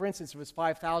 So, like, for instance, if it was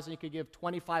 $5,000, you could give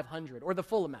 $2,500, or the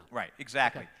full amount. Right,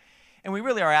 exactly. Okay. And we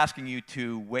really are asking you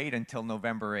to wait until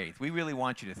November 8th. We really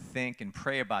want you to think and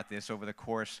pray about this over the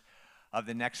course of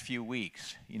the next few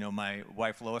weeks. My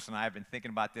wife Lois and I have been thinking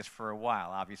about this for a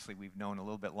while. Obviously, we've known a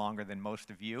little bit longer than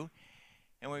most of you.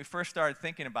 And when we first started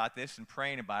thinking about this and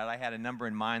praying about it, I had a number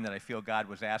in mind that I feel God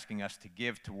was asking us to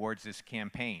give towards this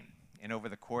campaign. And over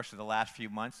the course of the last few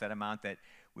months, that amount that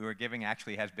we were giving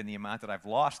actually has been the amount that I've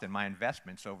lost in my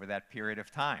investments over that period of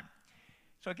time.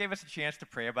 So it gave us a chance to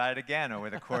pray about it again over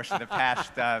the course of the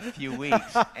past few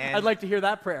weeks. And I'd like to hear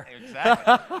that prayer.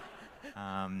 Exactly.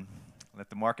 Let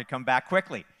the market come back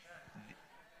quickly.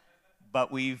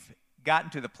 But we've gotten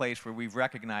to the place where we've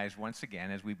recognized once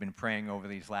again, as we've been praying over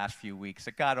these last few weeks,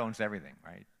 that God owns everything,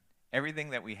 right?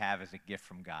 Everything that we have is a gift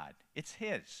from God. It's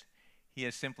His. He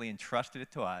has simply entrusted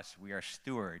it to us. We are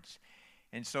stewards.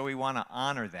 And so we want to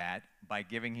honor that by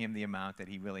giving Him the amount that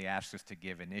He really asked us to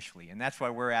give initially. And that's why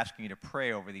we're asking you to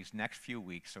pray over these next few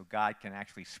weeks so God can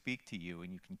actually speak to you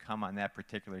and you can come on that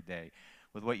particular day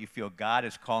with what you feel God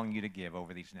is calling you to give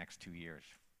over these next 2 years.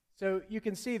 So you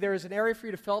can see there is an area for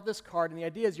you to fill out this card, and the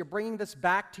idea is you're bringing this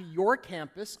back to your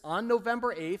campus on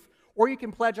November 8th, or you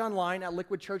can pledge online at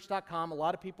liquidchurch.com. A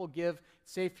lot of people give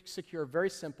safe, secure, very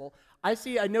simple. I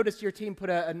noticed your team put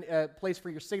a place for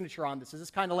your signature on this. Is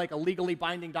this kind of like a legally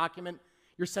binding document?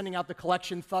 You're sending out the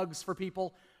collection thugs for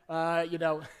people,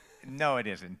 No, it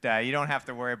isn't. You don't have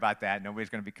to worry about that. Nobody's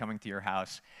going to be coming to your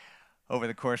house over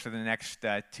the course of the next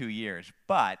 2 years.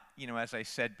 But, as I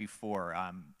said before,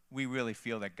 we really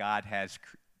feel that God has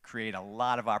created a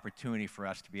lot of opportunity for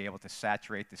us to be able to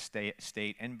saturate the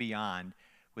state and beyond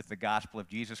with the gospel of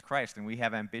Jesus Christ. And we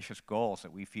have ambitious goals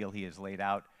that we feel He has laid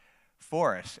out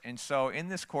for us. And so in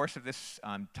this course of this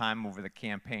time over the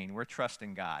campaign, we're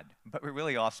trusting God, but we're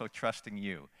really also trusting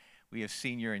you. We have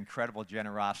seen your incredible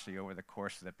generosity over the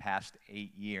course of the past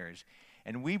 8 years,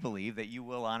 and we believe that you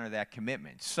will honor that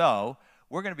commitment. So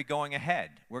we're going to be going ahead.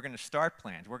 We're going to start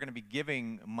plans. We're going to be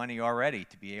giving money already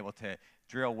to be able to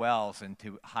drill wells and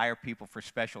to hire people for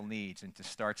special needs and to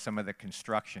start some of the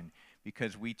construction,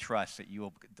 because we trust that you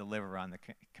will deliver on the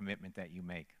commitment that you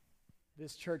make.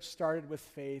 This church started with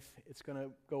faith. It's going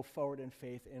to go forward in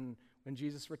faith. And when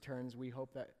Jesus returns, we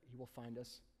hope that he will find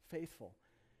us faithful.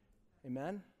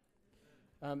 Amen?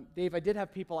 Dave, I did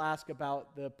have people ask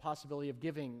about the possibility of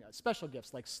giving special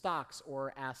gifts like stocks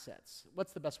or assets.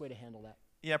 What's the best way to handle that?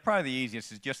 Yeah, probably the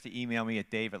easiest is just to email me at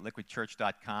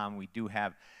dave@liquidchurch.com. We do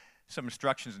have some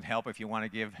instructions and help if you want to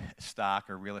give stock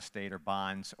or real estate or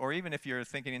bonds, or even if you're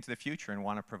thinking into the future and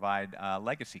want to provide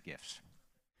legacy gifts.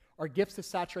 Are gifts to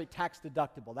Saturate tax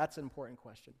deductible? That's an important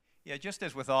question. Yeah, just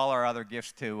as with all our other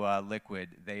gifts to Liquid,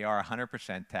 they are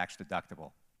 100% tax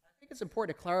deductible. I think it's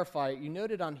important to clarify, you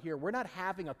noted on here, we're not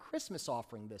having a Christmas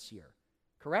offering this year,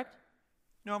 correct?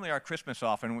 Normally our Christmas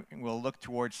offering will look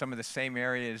towards some of the same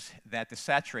areas that the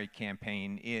Saturate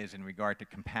campaign is in regard to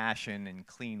compassion and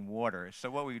clean water.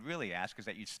 So what we'd really ask is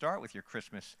that you start with your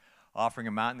Christmas offering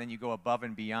amount and then you go above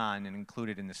and beyond and include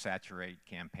it in the Saturate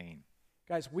campaign.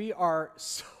 Guys, we are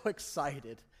so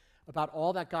excited about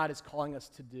all that God is calling us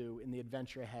to do in the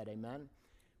adventure ahead, amen?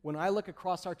 When I look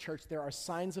across our church, there are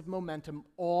signs of momentum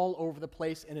all over the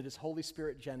place, and it is Holy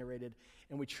Spirit generated,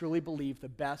 and we truly believe the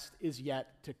best is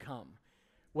yet to come.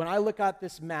 When I look at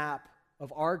this map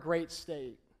of our great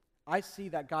state, I see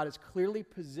that God is clearly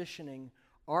positioning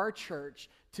our church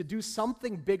to do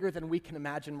something bigger than we can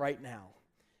imagine right now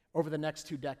over the next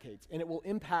 2 decades, and it will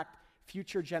impact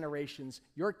future generations,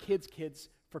 your kids' kids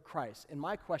for Christ. And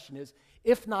my question is,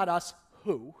 if not us,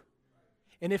 who?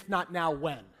 And if not now,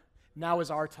 when? Now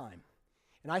is our time.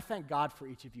 And I thank God for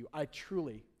each of you. I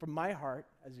truly, from my heart,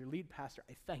 as your lead pastor,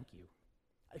 I thank you.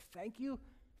 I thank you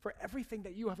for everything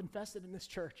that you have invested in this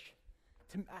church.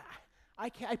 I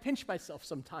pinch myself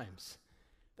sometimes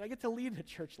that I get to lead a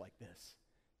church like this,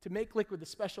 to make Liquid the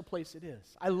special place it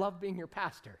is. I love being your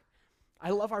pastor. I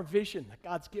love our vision that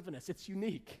God's given us. It's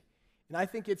unique. And I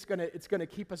think it's gonna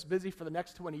keep us busy for the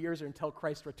next 20 years or until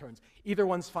Christ returns. Either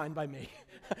one's fine by me.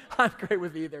 I'm great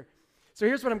with either. So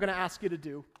here's what I'm gonna ask you to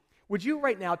do. Would you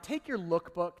right now take your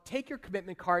lookbook, take your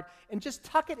commitment card, and just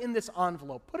tuck it in this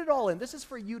envelope. Put it all in. This is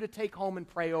for you to take home and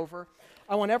pray over.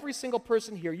 I want every single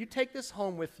person here, you take this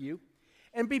home with you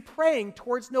and be praying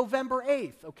towards November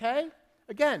 8th, okay?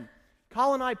 Again,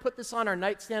 Colin and I put this on our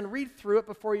nightstand. Read through it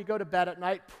before you go to bed at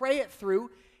night. Pray it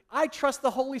through. I trust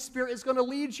the Holy Spirit is going to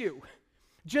lead you,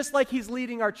 just like he's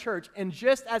leading our church, and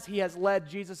just as he has led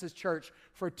Jesus' church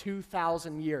for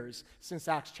 2,000 years since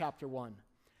Acts chapter 1.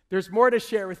 There's more to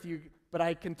share with you, but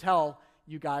I can tell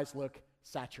you guys look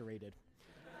saturated.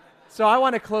 So I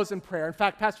want to close in prayer. In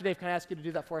fact, Pastor Dave, can I ask you to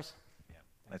do that for us? Yeah,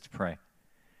 let's pray.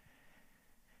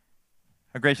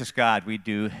 Our gracious God, we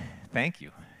do thank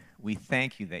you. We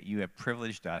thank you that you have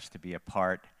privileged us to be a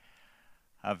part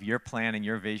of your plan and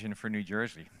your vision for New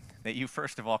Jersey. That you,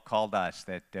 first of all, called us,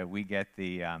 that we get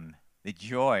the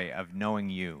joy of knowing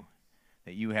you,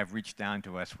 that you have reached down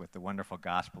to us with the wonderful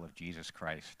gospel of Jesus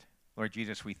Christ. Lord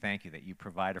Jesus, we thank you that you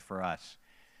provided for us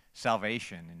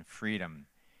salvation and freedom,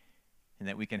 and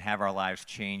that we can have our lives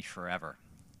changed forever.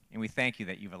 And we thank you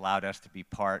that you've allowed us to be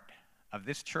part of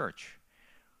this church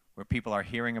where people are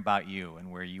hearing about you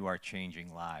and where you are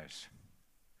changing lives.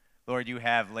 Lord, you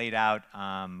have laid out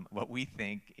what we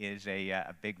think is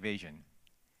a big vision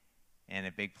and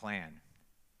a big plan.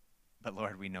 But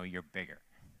Lord, we know you're bigger.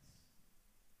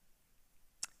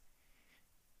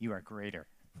 You are greater.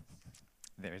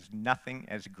 There is nothing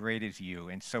as great as you.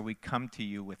 And so we come to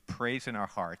you with praise in our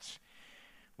hearts.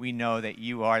 We know that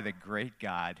you are the great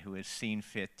God who has seen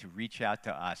fit to reach out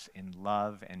to us in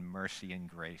love and mercy and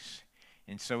grace.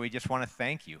 And so we just want to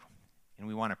thank you, and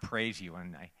we want to praise you.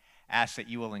 And I ask that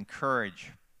you will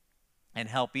encourage and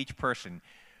help each person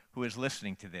who is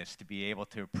listening to this to be able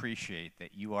to appreciate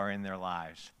that you are in their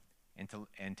lives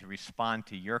and to respond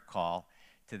to your call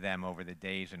to them over the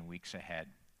days and weeks ahead.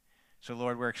 So,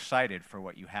 Lord, we're excited for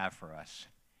what you have for us.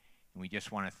 And we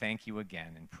just want to thank you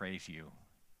again and praise you.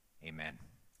 Amen.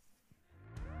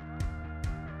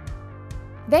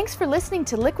 Thanks for listening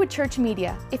to Liquid Church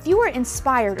Media. If you were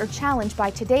inspired or challenged by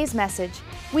today's message,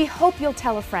 we hope you'll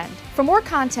tell a friend. For more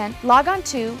content, log on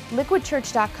to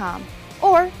liquidchurch.com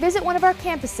or visit one of our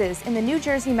campuses in the New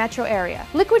Jersey metro area.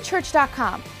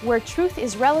 liquidchurch.com, where truth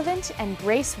is relevant and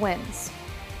grace wins.